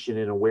appropriation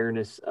and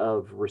awareness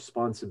of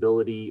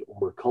responsibility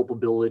or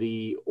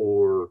culpability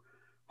or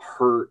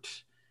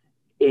hurt,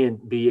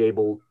 and be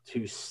able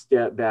to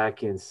step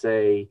back and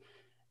say,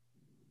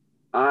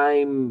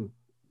 I'm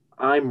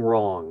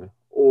wrong.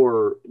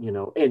 Or, you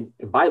know, and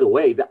by the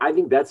way, I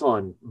think that's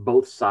on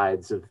both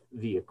sides of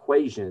the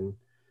equation.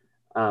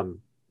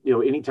 You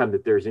know, anytime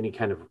that there's any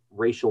kind of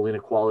racial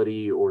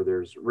inequality or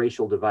there's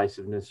racial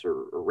divisiveness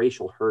or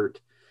racial hurt,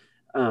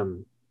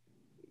 you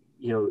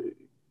know,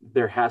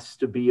 there has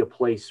to be a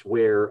place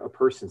where a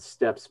person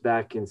steps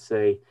back and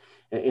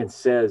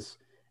says,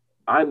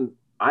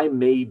 I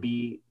may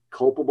be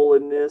culpable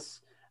in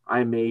this,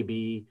 I may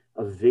be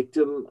a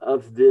victim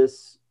of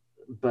this,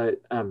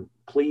 but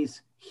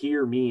please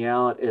hear me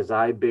out as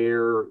I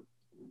bear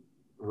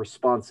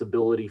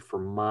responsibility for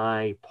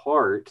my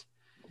part.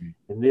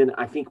 And then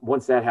I think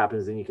once that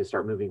happens, then you can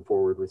start moving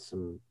forward with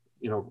some,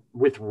 you know,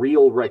 with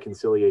real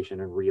reconciliation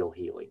and real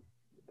healing,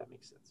 if that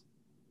makes sense.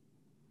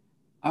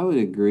 I would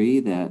agree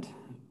that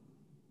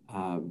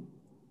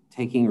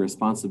taking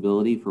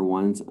responsibility for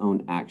one's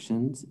own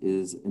actions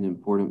is an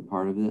important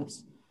part of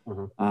this.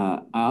 Mm-hmm.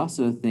 I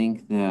also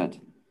think that,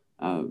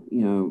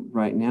 you know,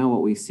 right now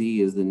what we see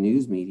is the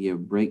news media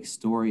break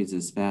stories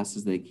as fast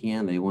as they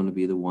can. They want to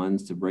be the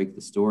ones to break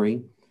the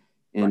story.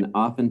 And right.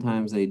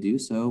 Oftentimes they do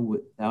so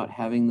without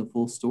having the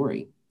full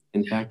story.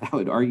 In fact, I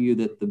would argue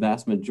that the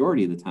vast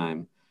majority of the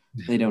time,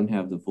 they don't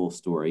have the full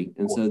story.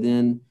 And so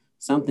then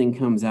something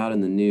comes out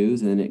in the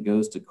news and it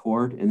goes to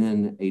court, and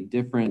then a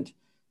different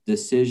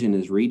decision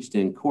is reached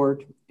in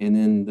court. And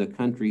then the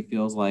country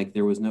feels like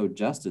there was no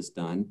justice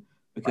done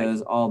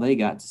because all they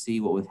got to see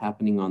what was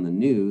happening on the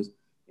news,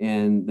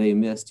 and they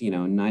missed, you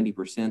know,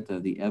 90%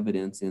 of the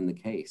evidence in the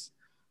case.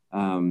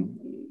 You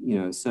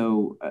know,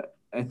 so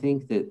I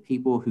think that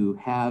people who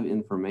have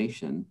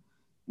information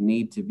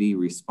need to be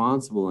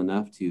responsible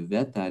enough to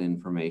vet that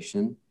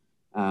information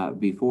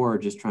before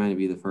just trying to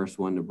be the first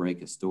one to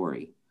break a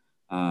story.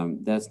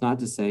 That's not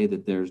to say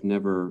that there's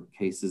never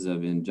cases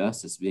of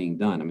injustice being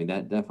done. I mean,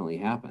 that definitely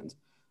happens.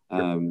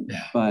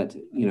 But,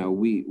 you know,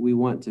 we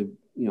want to,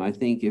 you know, I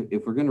think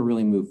if we're going to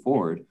really move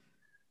forward,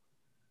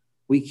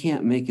 we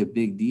can't make a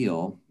big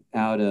deal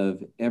out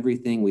of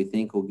everything we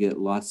think will get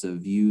lots of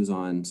views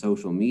on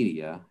social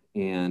media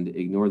and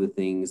ignore the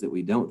things that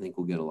we don't think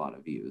will get a lot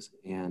of views.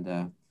 And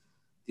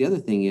the other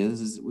thing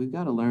is we've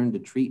got to learn to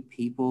treat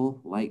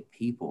people like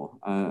people.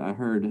 I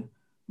heard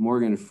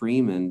Morgan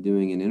Freeman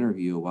doing an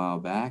interview a while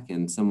back,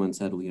 and someone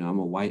said, well, you know, I'm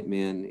a white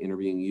man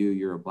interviewing you,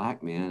 you're a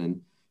black man.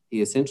 And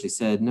he essentially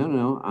said, no, no,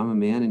 no, I'm a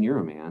man and you're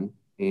a man.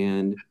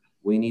 And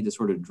we need to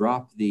sort of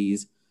drop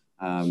these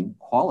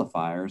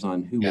qualifiers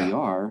on who we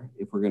are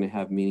if we're going to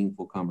have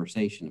meaningful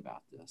conversation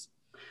about this.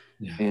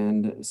 Yeah.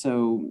 And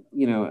so,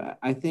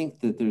 I think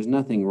that there's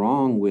nothing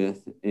wrong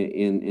with,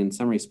 in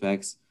some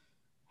respects,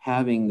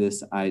 having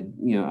this,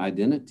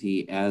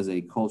 identity as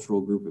a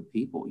cultural group of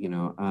people.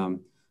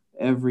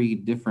 Every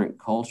different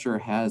culture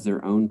has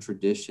their own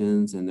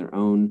traditions and their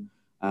own,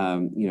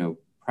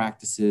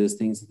 practices,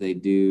 things that they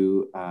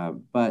do.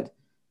 But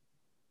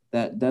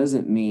that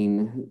doesn't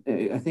mean,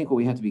 I think what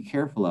we have to be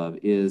careful of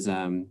is,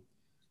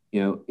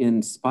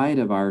 in spite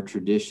of our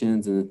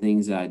traditions and the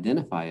things that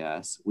identify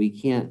us, we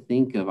can't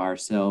think of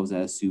ourselves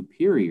as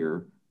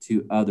superior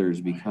to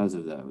others because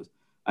of those.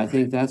 I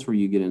think that's where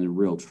you get into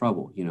real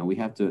trouble. We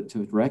have to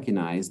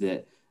recognize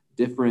that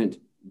different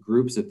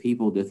groups of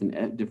people,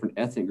 different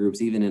ethnic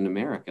groups, even in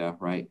America,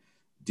 right,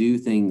 do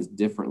things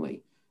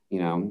differently,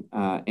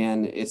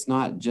 and it's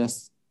not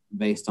just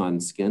based on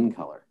skin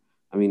color.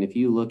 I mean, if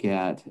you look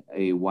at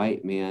a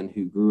white man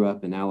who grew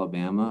up in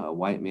Alabama, a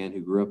white man who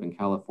grew up in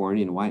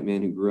California, and a white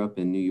man who grew up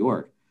in New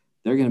York,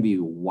 they're going to be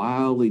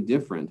wildly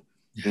different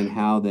in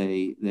how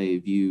they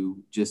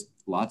view just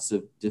lots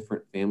of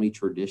different family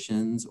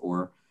traditions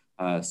or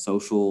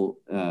social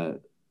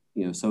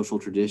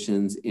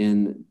traditions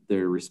in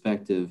their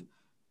respective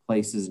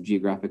places,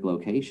 geographic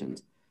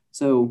locations.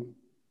 So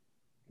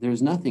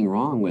there's nothing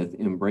wrong with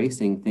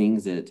embracing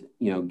things that,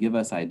 give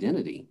us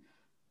identity,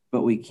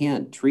 but we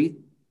can't treat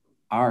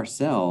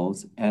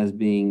ourselves as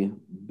being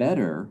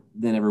better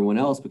than everyone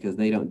else because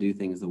they don't do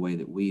things the way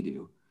that we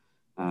do.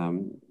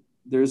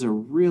 There's a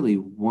really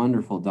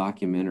wonderful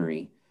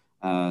documentary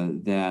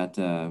that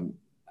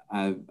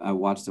I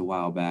watched a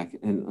while back,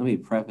 and let me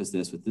preface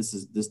this with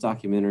this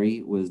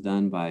documentary was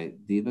done by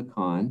Diva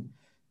Khan,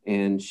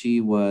 and she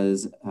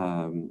was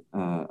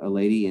a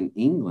lady in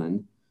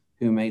England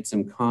who made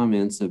some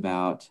comments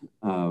about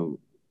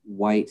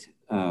white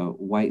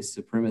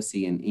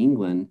supremacy in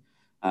England,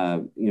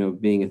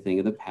 being a thing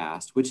of the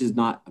past, which is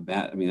not a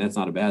bad. I mean, that's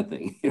not a bad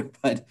thing,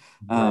 but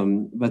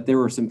there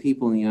were some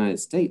people in the United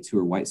States who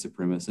were white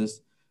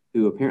supremacists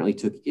who apparently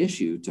took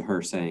issue to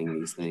her saying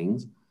these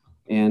things.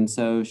 And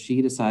so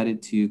she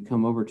decided to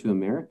come over to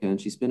America, and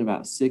she spent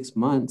about 6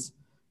 months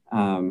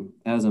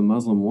as a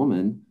Muslim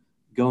woman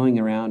going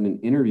around and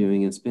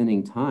interviewing and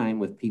spending time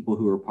with people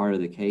who were part of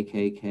the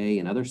KKK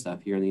and other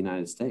stuff here in the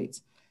United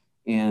States.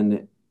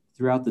 And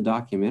throughout the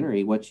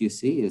documentary, what you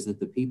see is that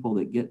the people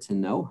that get to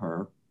know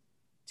her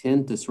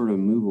tend to sort of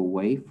move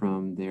away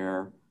from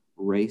their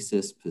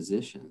racist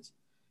positions.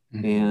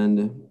 Mm-hmm.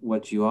 And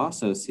what you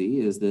also see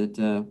is that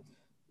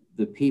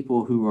the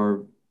people who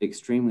are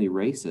extremely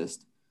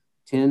racist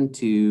tend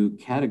to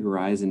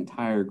categorize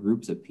entire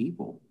groups of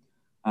people.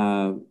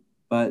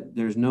 But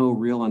there's no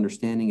real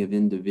understanding of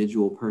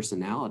individual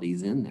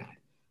personalities in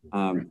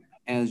that.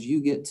 As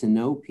you get to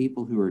know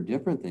people who are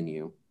different than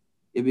you,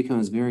 it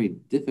becomes very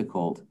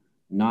difficult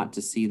not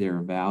to see their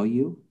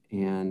value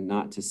and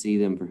not to see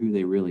them for who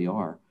they really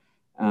are.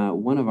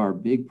 One of our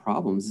big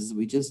problems is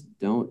we just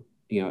don't,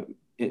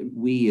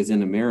 we as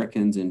in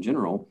Americans in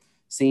general,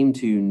 seem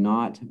to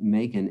not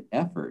make an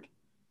effort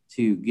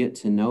to get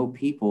to know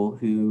people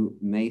who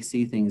may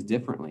see things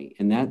differently.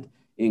 And that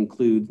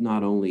includes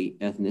not only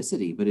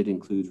ethnicity, but it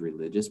includes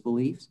religious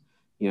beliefs.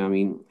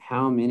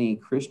 How many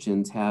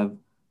Christians have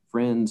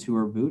friends who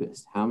are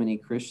Buddhist? How many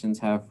Christians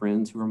have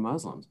friends who are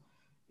Muslims?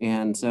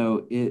 And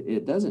so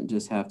it doesn't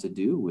just have to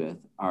do with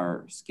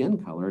our skin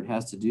color, it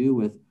has to do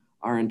with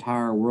our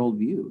entire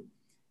worldview.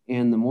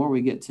 And the more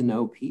we get to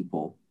know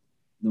people,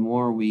 the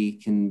more we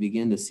can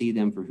begin to see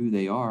them for who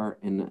they are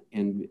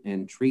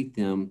and treat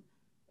them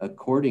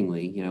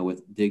accordingly,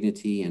 with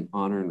dignity and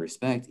honor and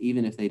respect,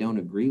 even if they don't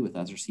agree with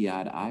us or see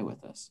eye to eye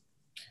with us.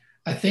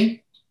 I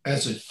think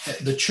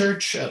the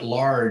church at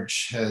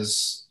large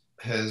has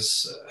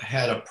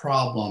had a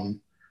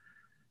problem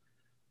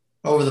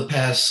over the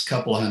past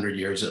couple of hundred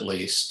years, at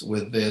least,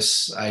 with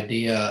this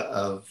idea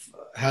of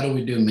how do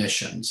we do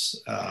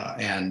missions?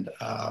 And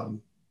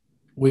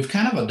we've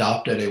kind of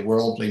adopted a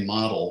worldly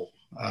model.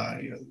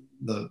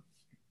 The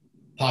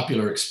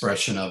popular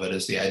expression of it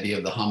is the idea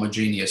of the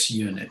homogeneous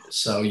unit.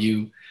 So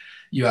you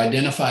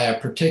identify a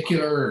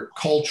particular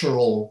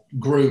cultural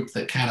group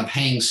that kind of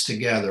hangs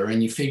together,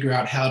 and you figure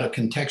out how to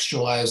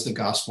contextualize the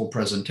gospel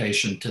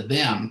presentation to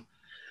them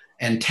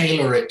and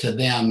tailor it to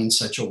them in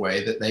such a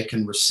way that they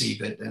can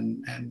receive it.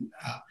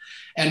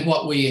 And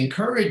what we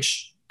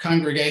encourage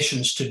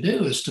congregations to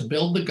do is to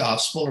build the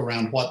gospel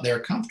around what they're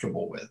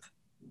comfortable with.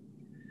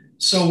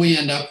 So we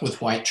end up with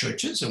white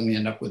churches, and we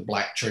end up with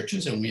Black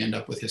churches, and we end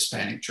up with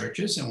Hispanic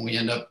churches,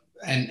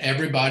 and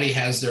everybody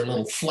has their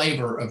little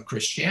flavor of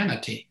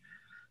Christianity.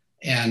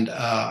 And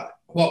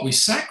what we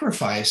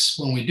sacrifice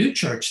when we do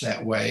church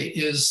that way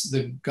is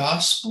the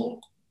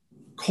gospel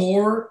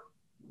core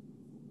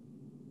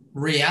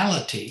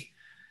reality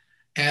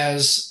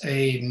as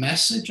a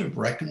message of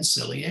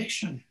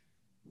reconciliation.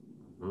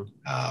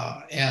 Mm-hmm.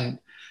 And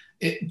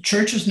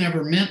church is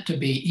never meant to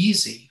be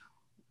easy.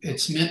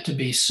 It's meant to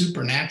be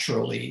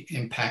supernaturally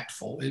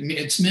impactful.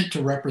 It's meant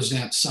to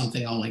represent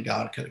something only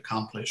God could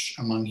accomplish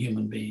among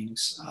human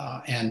beings.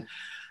 And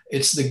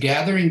it's the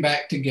gathering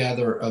back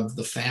together of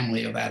the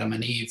family of Adam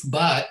and Eve,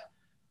 but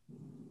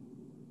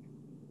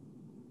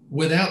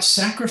without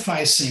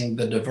sacrificing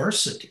the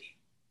diversity.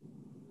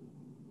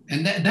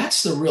 And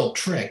that's the real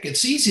trick.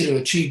 It's easy to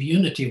achieve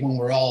unity when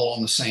we're all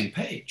on the same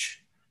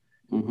page.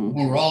 Mm-hmm.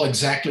 When we're all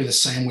exactly the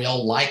same, we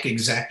all like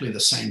exactly the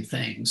same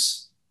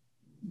things.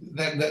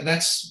 That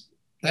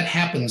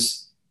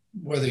happens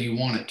whether you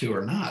want it to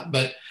or not.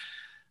 But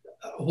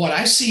what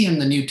I see in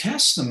the New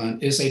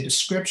Testament is a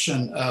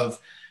description of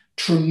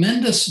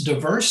tremendous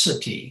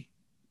diversity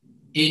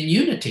in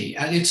unity.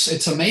 And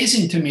it's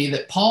amazing to me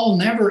that Paul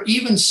never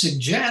even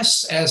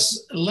suggests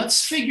as,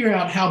 let's figure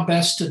out how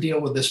best to deal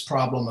with this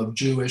problem of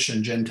Jewish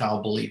and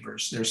Gentile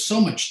believers. There's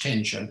so much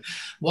tension.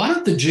 Why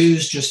don't the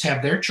Jews just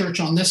have their church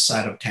on this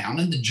side of town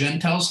and the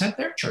Gentiles have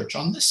their church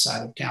on this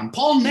side of town?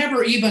 Paul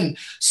never even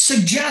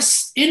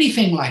suggests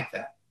anything like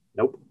that.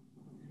 Nope.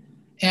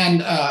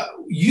 And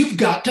you've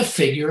got to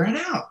figure it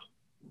out.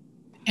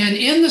 And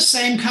in the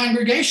same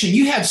congregation,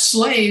 you have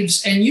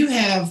slaves and you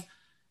have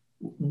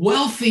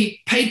wealthy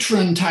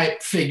patron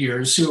type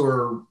figures who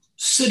are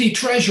city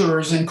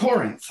treasurers in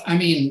Corinth. I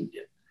mean,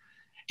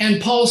 and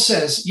Paul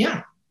says,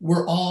 yeah,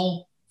 we're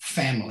all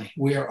family.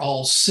 We are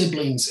all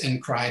siblings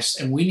in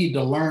Christ, and we need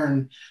to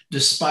learn,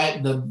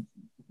 despite the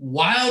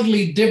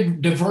wildly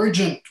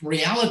divergent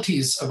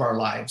realities of our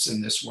lives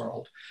in this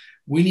world,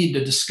 we need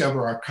to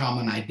discover our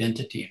common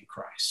identity in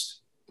Christ.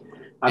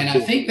 And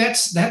I think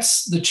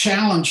that's the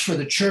challenge for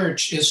the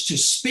church, is to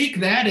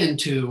speak that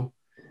into,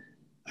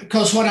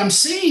 because what I'm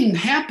seeing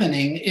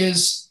happening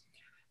is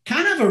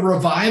kind of a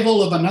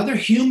revival of another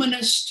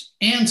humanist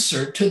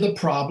answer to the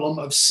problem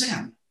of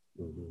sin.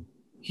 Mm-hmm.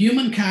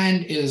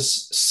 Humankind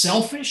is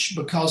selfish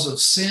because of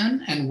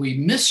sin, and we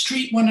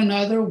mistreat one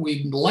another.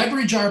 We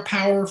leverage our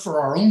power for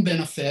our own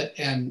benefit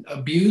and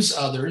abuse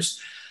others.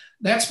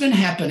 That's been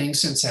happening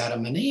since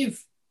Adam and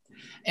Eve.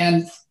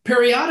 And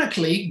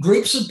periodically,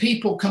 groups of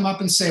people come up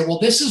and say, well,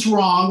 this is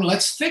wrong,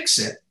 let's fix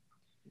it.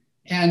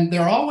 And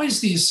there are always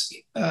these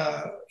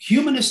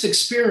humanist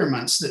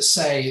experiments that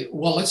say,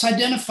 well, let's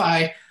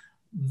identify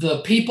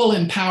the people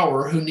in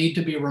power who need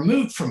to be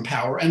removed from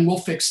power and we'll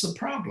fix the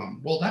problem.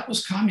 Well, that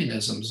was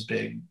communism's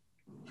big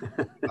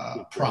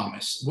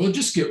promise. We'll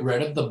just get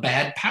rid of the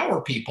bad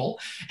power people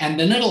and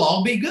then it'll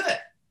all be good.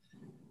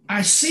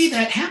 I see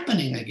that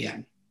happening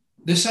again.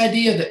 This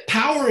idea that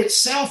power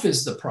itself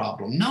is the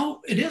problem.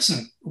 No, it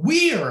isn't.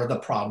 We are the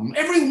problem.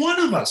 Every one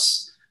of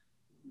us.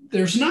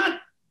 There's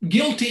not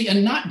guilty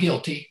and not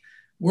guilty.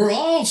 We're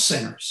all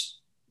sinners.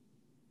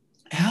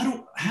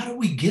 How do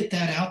we get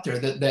that out there,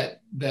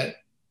 that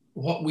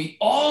what we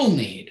all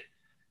need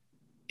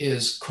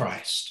is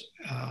Christ,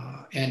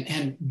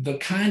 and the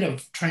kind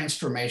of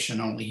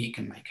transformation only he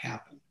can make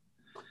happen.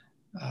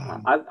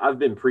 I've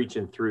been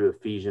preaching through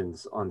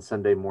Ephesians on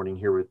Sunday morning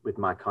here with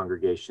my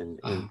congregation,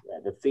 and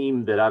the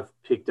theme that I've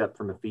picked up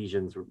from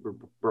Ephesians,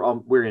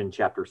 we're in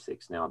chapter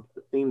 6 now.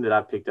 The theme that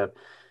I've picked up,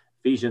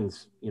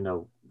 Ephesians,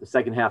 the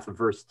second half of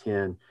verse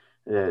 10,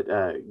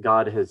 that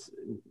God has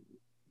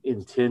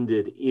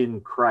intended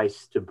in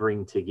Christ to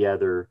bring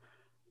together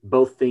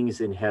both things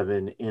in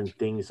heaven and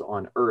things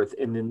on earth.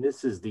 And then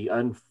this is the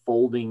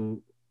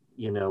unfolding,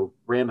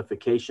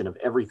 ramification of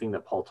everything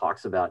that Paul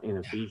talks about in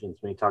Ephesians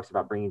when he talks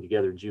about bringing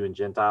together Jew and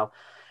Gentile.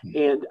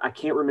 And I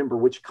can't remember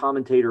which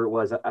commentator it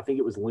was. I think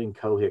it was Lynn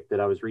Cohick that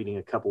I was reading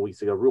a couple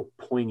weeks ago, real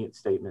poignant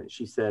statement.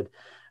 She said,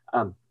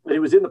 that it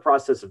was in the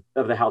process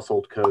of the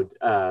household code,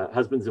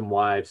 husbands and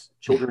wives,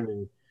 children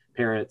and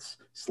parents,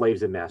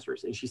 slaves and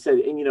masters. And she said,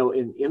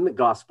 and in the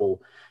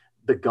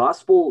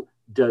gospel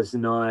does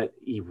not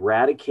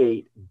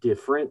eradicate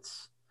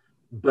difference,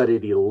 but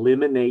it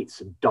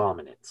eliminates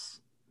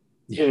dominance.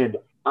 Yeah. And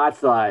I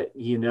thought,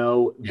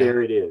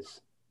 there it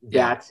is.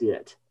 That's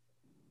it.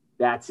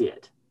 That's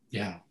it.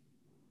 Yeah.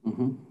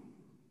 Mm-hmm.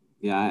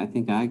 Yeah, I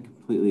think I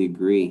completely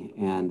agree.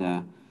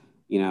 And,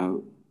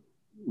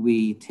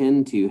 we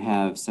tend to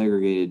have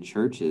segregated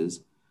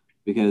churches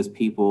because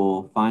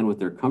people find what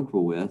they're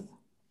comfortable with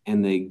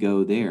and they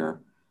go there.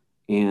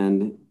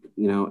 And,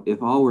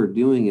 if all we're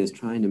doing is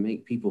trying to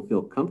make people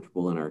feel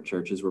comfortable in our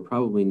churches, we're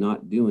probably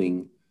not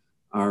doing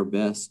our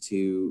best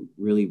to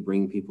really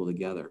bring people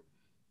together.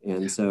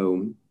 And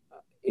so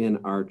in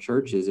our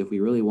churches, if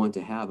we really want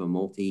to have a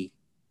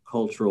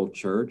multicultural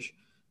church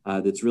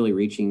that's really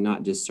reaching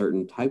not just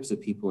certain types of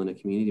people in a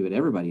community, but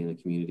everybody in a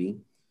community,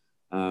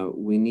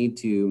 we need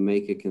to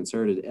make a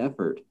concerted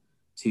effort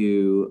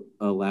to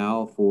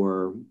allow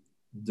for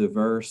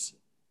diverse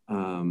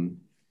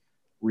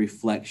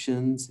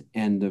reflections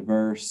and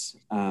diverse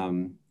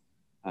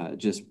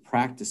just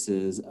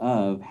practices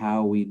of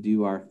how we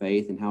do our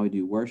faith and how we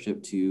do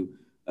worship to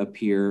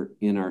appear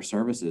in our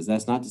services.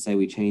 That's not to say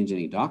we change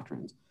any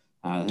doctrines.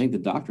 I think the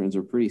doctrines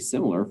are pretty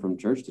similar from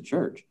church to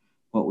church.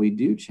 What we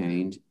do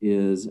change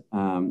is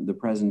the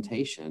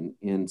presentation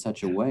in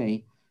such a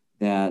way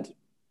that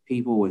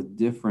people with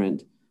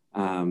different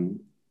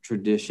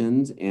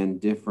traditions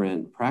and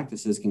different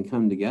practices can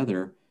come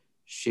together,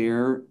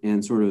 share,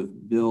 and sort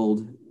of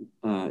build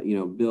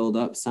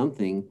up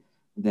something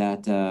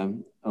that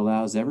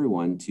allows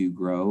everyone to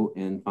grow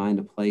and find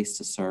a place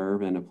to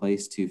serve and a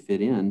place to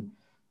fit in,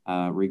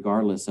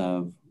 regardless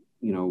of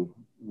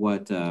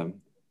what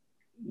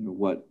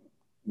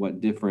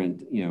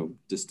different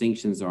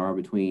distinctions there are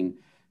between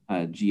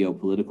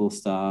geopolitical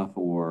stuff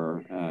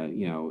or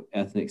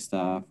ethnic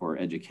stuff or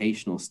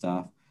educational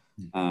stuff.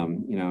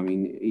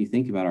 You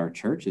think about our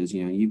churches.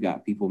 You've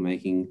got people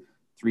making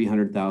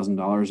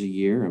 $300,000 a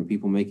year and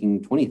people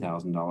making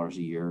 $20,000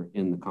 a year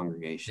in the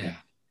congregation. Yeah.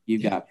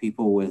 You've got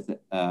people with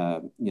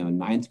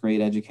ninth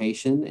grade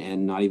education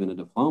and not even a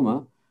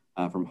diploma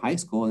from high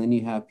school, and then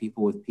you have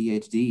people with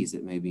PhDs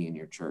that may be in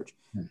your church.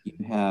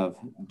 You have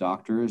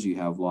doctors, you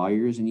have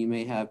lawyers, and you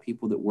may have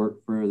people that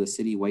work for the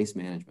city waste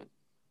management.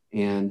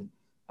 And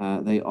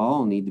they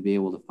all need to be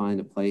able to find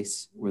a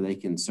place where they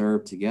can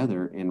serve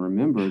together and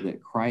remember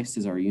that Christ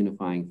is our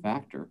unifying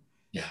factor,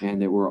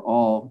 and that we're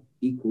all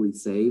equally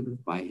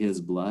saved by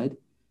his blood,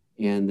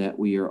 and that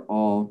we are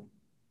all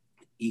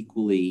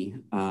equally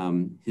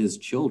his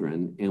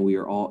children, and we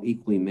are all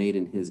equally made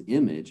in his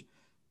image,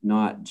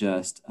 not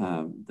just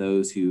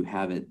those who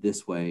have it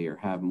this way or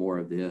have more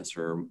of this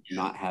or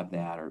not have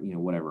that, or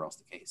whatever else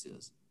the case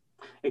is.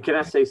 And can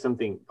I say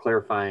something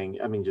clarifying?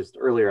 I mean, just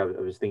earlier I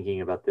was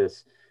thinking about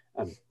this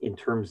in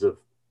terms of,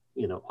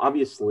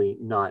 obviously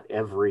not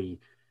every,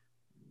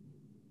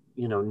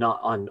 not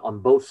on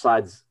both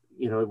sides.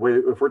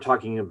 If we're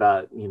talking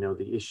about,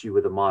 the issue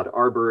with Ahmaud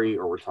Arbery,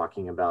 or we're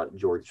talking about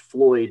George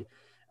Floyd,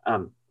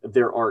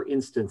 there are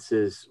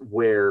instances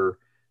where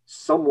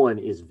someone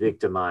is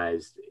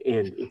victimized,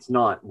 and it's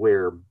not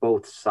where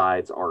both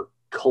sides are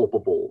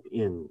culpable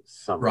in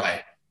some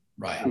way.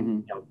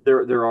 Right.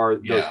 There are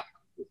those,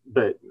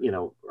 but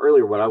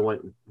earlier what I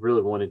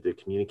really wanted to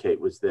communicate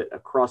was that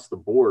across the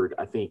board,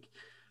 I think,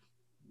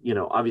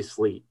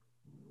 obviously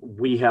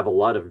we have a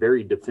lot of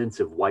very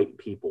defensive white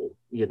people,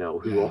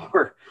 who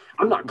are,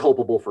 I'm not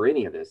culpable for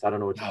any of this. I don't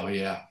know what you're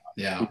talking about.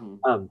 Yeah.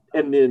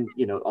 And then,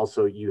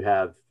 also you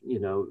have,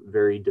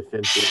 very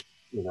defensive,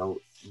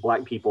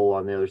 Black people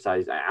on the other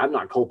side. I'm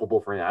not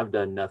culpable for anything. I've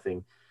done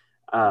nothing.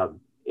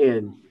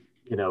 And,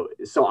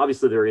 so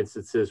obviously there are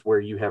instances where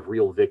you have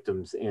real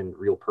victims and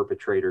real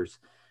perpetrators.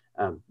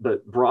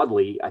 But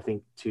broadly, I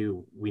think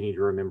too, we need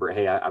to remember,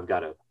 hey, I've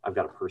got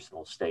a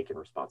personal stake and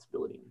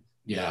responsibility.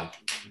 Yeah.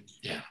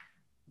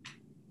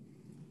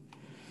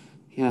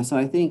 So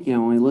I think,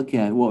 when we look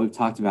at what we've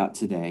talked about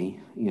today,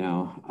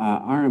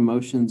 our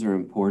emotions are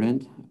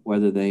important,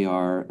 whether they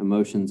are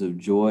emotions of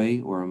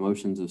joy or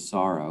emotions of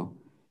sorrow.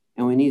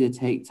 And we need to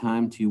take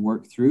time to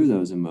work through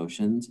those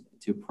emotions,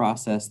 to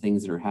process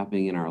things that are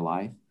happening in our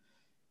life.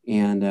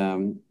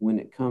 And when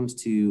it comes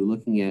to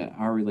looking at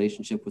our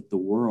relationship with the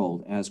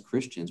world as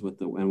Christians,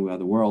 and by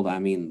the world, I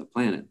mean the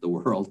planet, the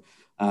world,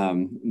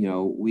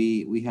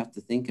 we have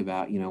to think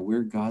about,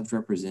 we're God's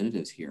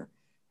representatives here.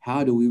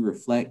 How do we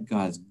reflect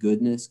God's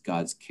goodness,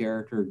 God's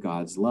character,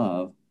 God's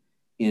love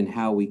in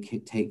how we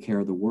take care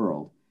of the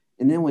world?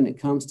 And then when it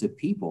comes to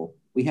people,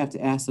 we have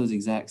to ask those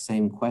exact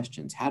same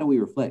questions. How do we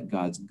reflect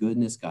God's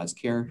goodness, God's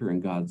character,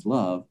 and God's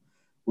love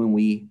when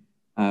we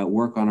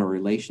work on our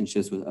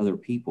relationships with other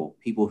people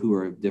who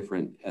are of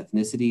different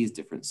ethnicities,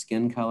 different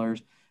skin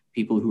colors,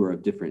 people who are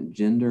of different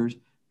genders,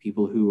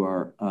 people who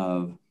are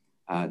of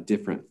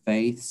different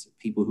faiths,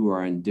 people who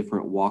are in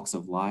different walks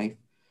of life?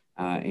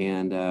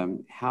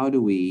 And how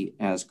do we,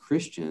 as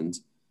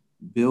Christians,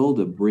 build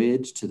a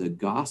bridge to the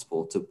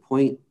gospel to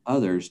point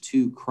others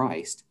to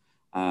Christ?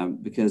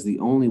 Because the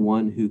only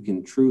one who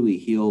can truly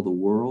heal the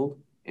world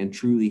and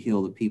truly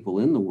heal the people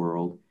in the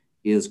world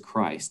is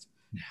Christ.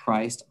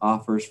 Christ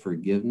offers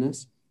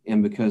forgiveness.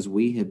 And because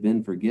we have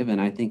been forgiven,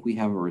 I think we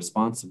have a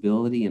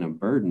responsibility and a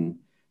burden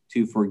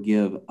to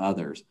forgive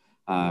others.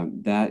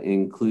 That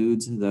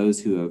includes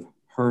those who have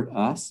hurt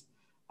us,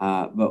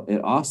 but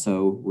it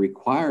also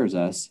requires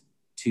us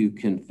to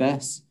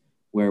confess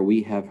where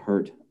we have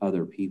hurt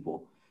other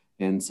people.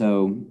 And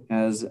so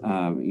as,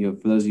 for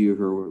those of you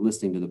who are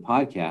listening to the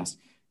podcast,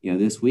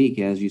 this week,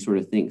 as you sort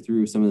of think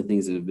through some of the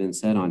things that have been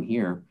said on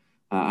here,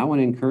 I want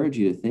to encourage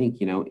you to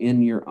think,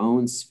 in your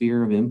own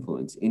sphere of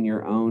influence, in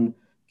your own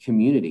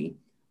community,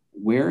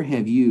 where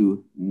have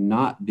you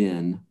not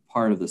been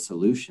part of the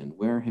solution?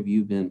 Where have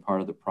you been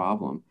part of the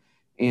problem?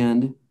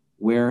 And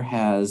where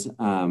has,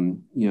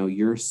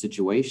 your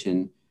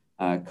situation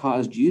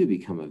caused you to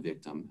become a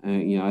victim?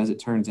 As it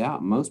turns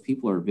out, most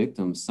people are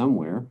victims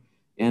somewhere,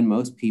 and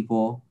most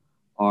people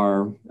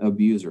are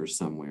abusers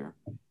somewhere.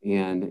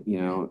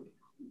 And,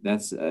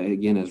 that's,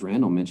 again, as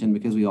Randall mentioned,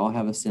 because we all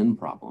have a sin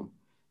problem.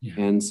 Yeah.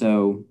 And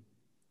so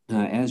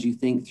as you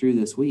think through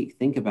this week,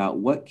 think about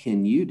what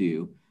can you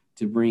do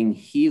to bring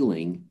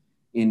healing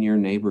in your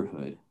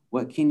neighborhood?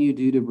 What can you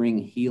do to bring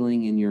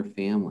healing in your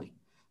family?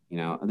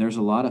 There's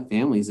a lot of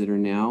families that are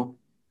now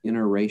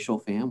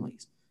interracial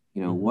families.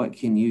 What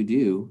can you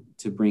do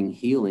to bring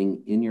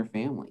healing in your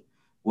family?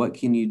 What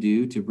can you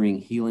do to bring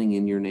healing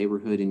in your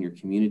neighborhood, in your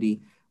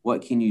community?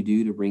 What can you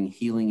do to bring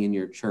healing in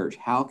your church?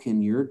 How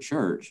can your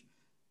church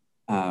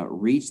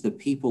reach the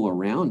people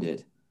around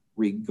it,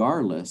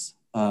 regardless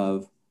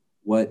of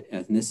what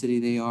ethnicity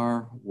they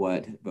are,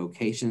 what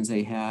vocations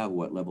they have,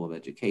 what level of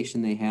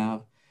education they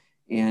have,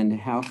 and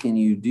how can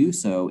you do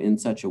so in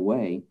such a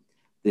way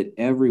that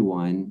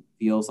everyone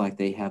feels like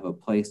they have a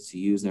place to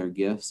use their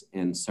gifts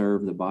and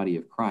serve the body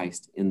of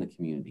Christ in the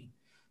community.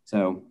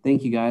 So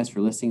thank you guys for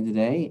listening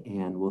today,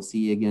 and we'll see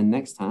you again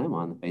next time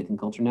on the Faith and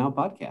Culture Now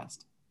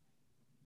podcast.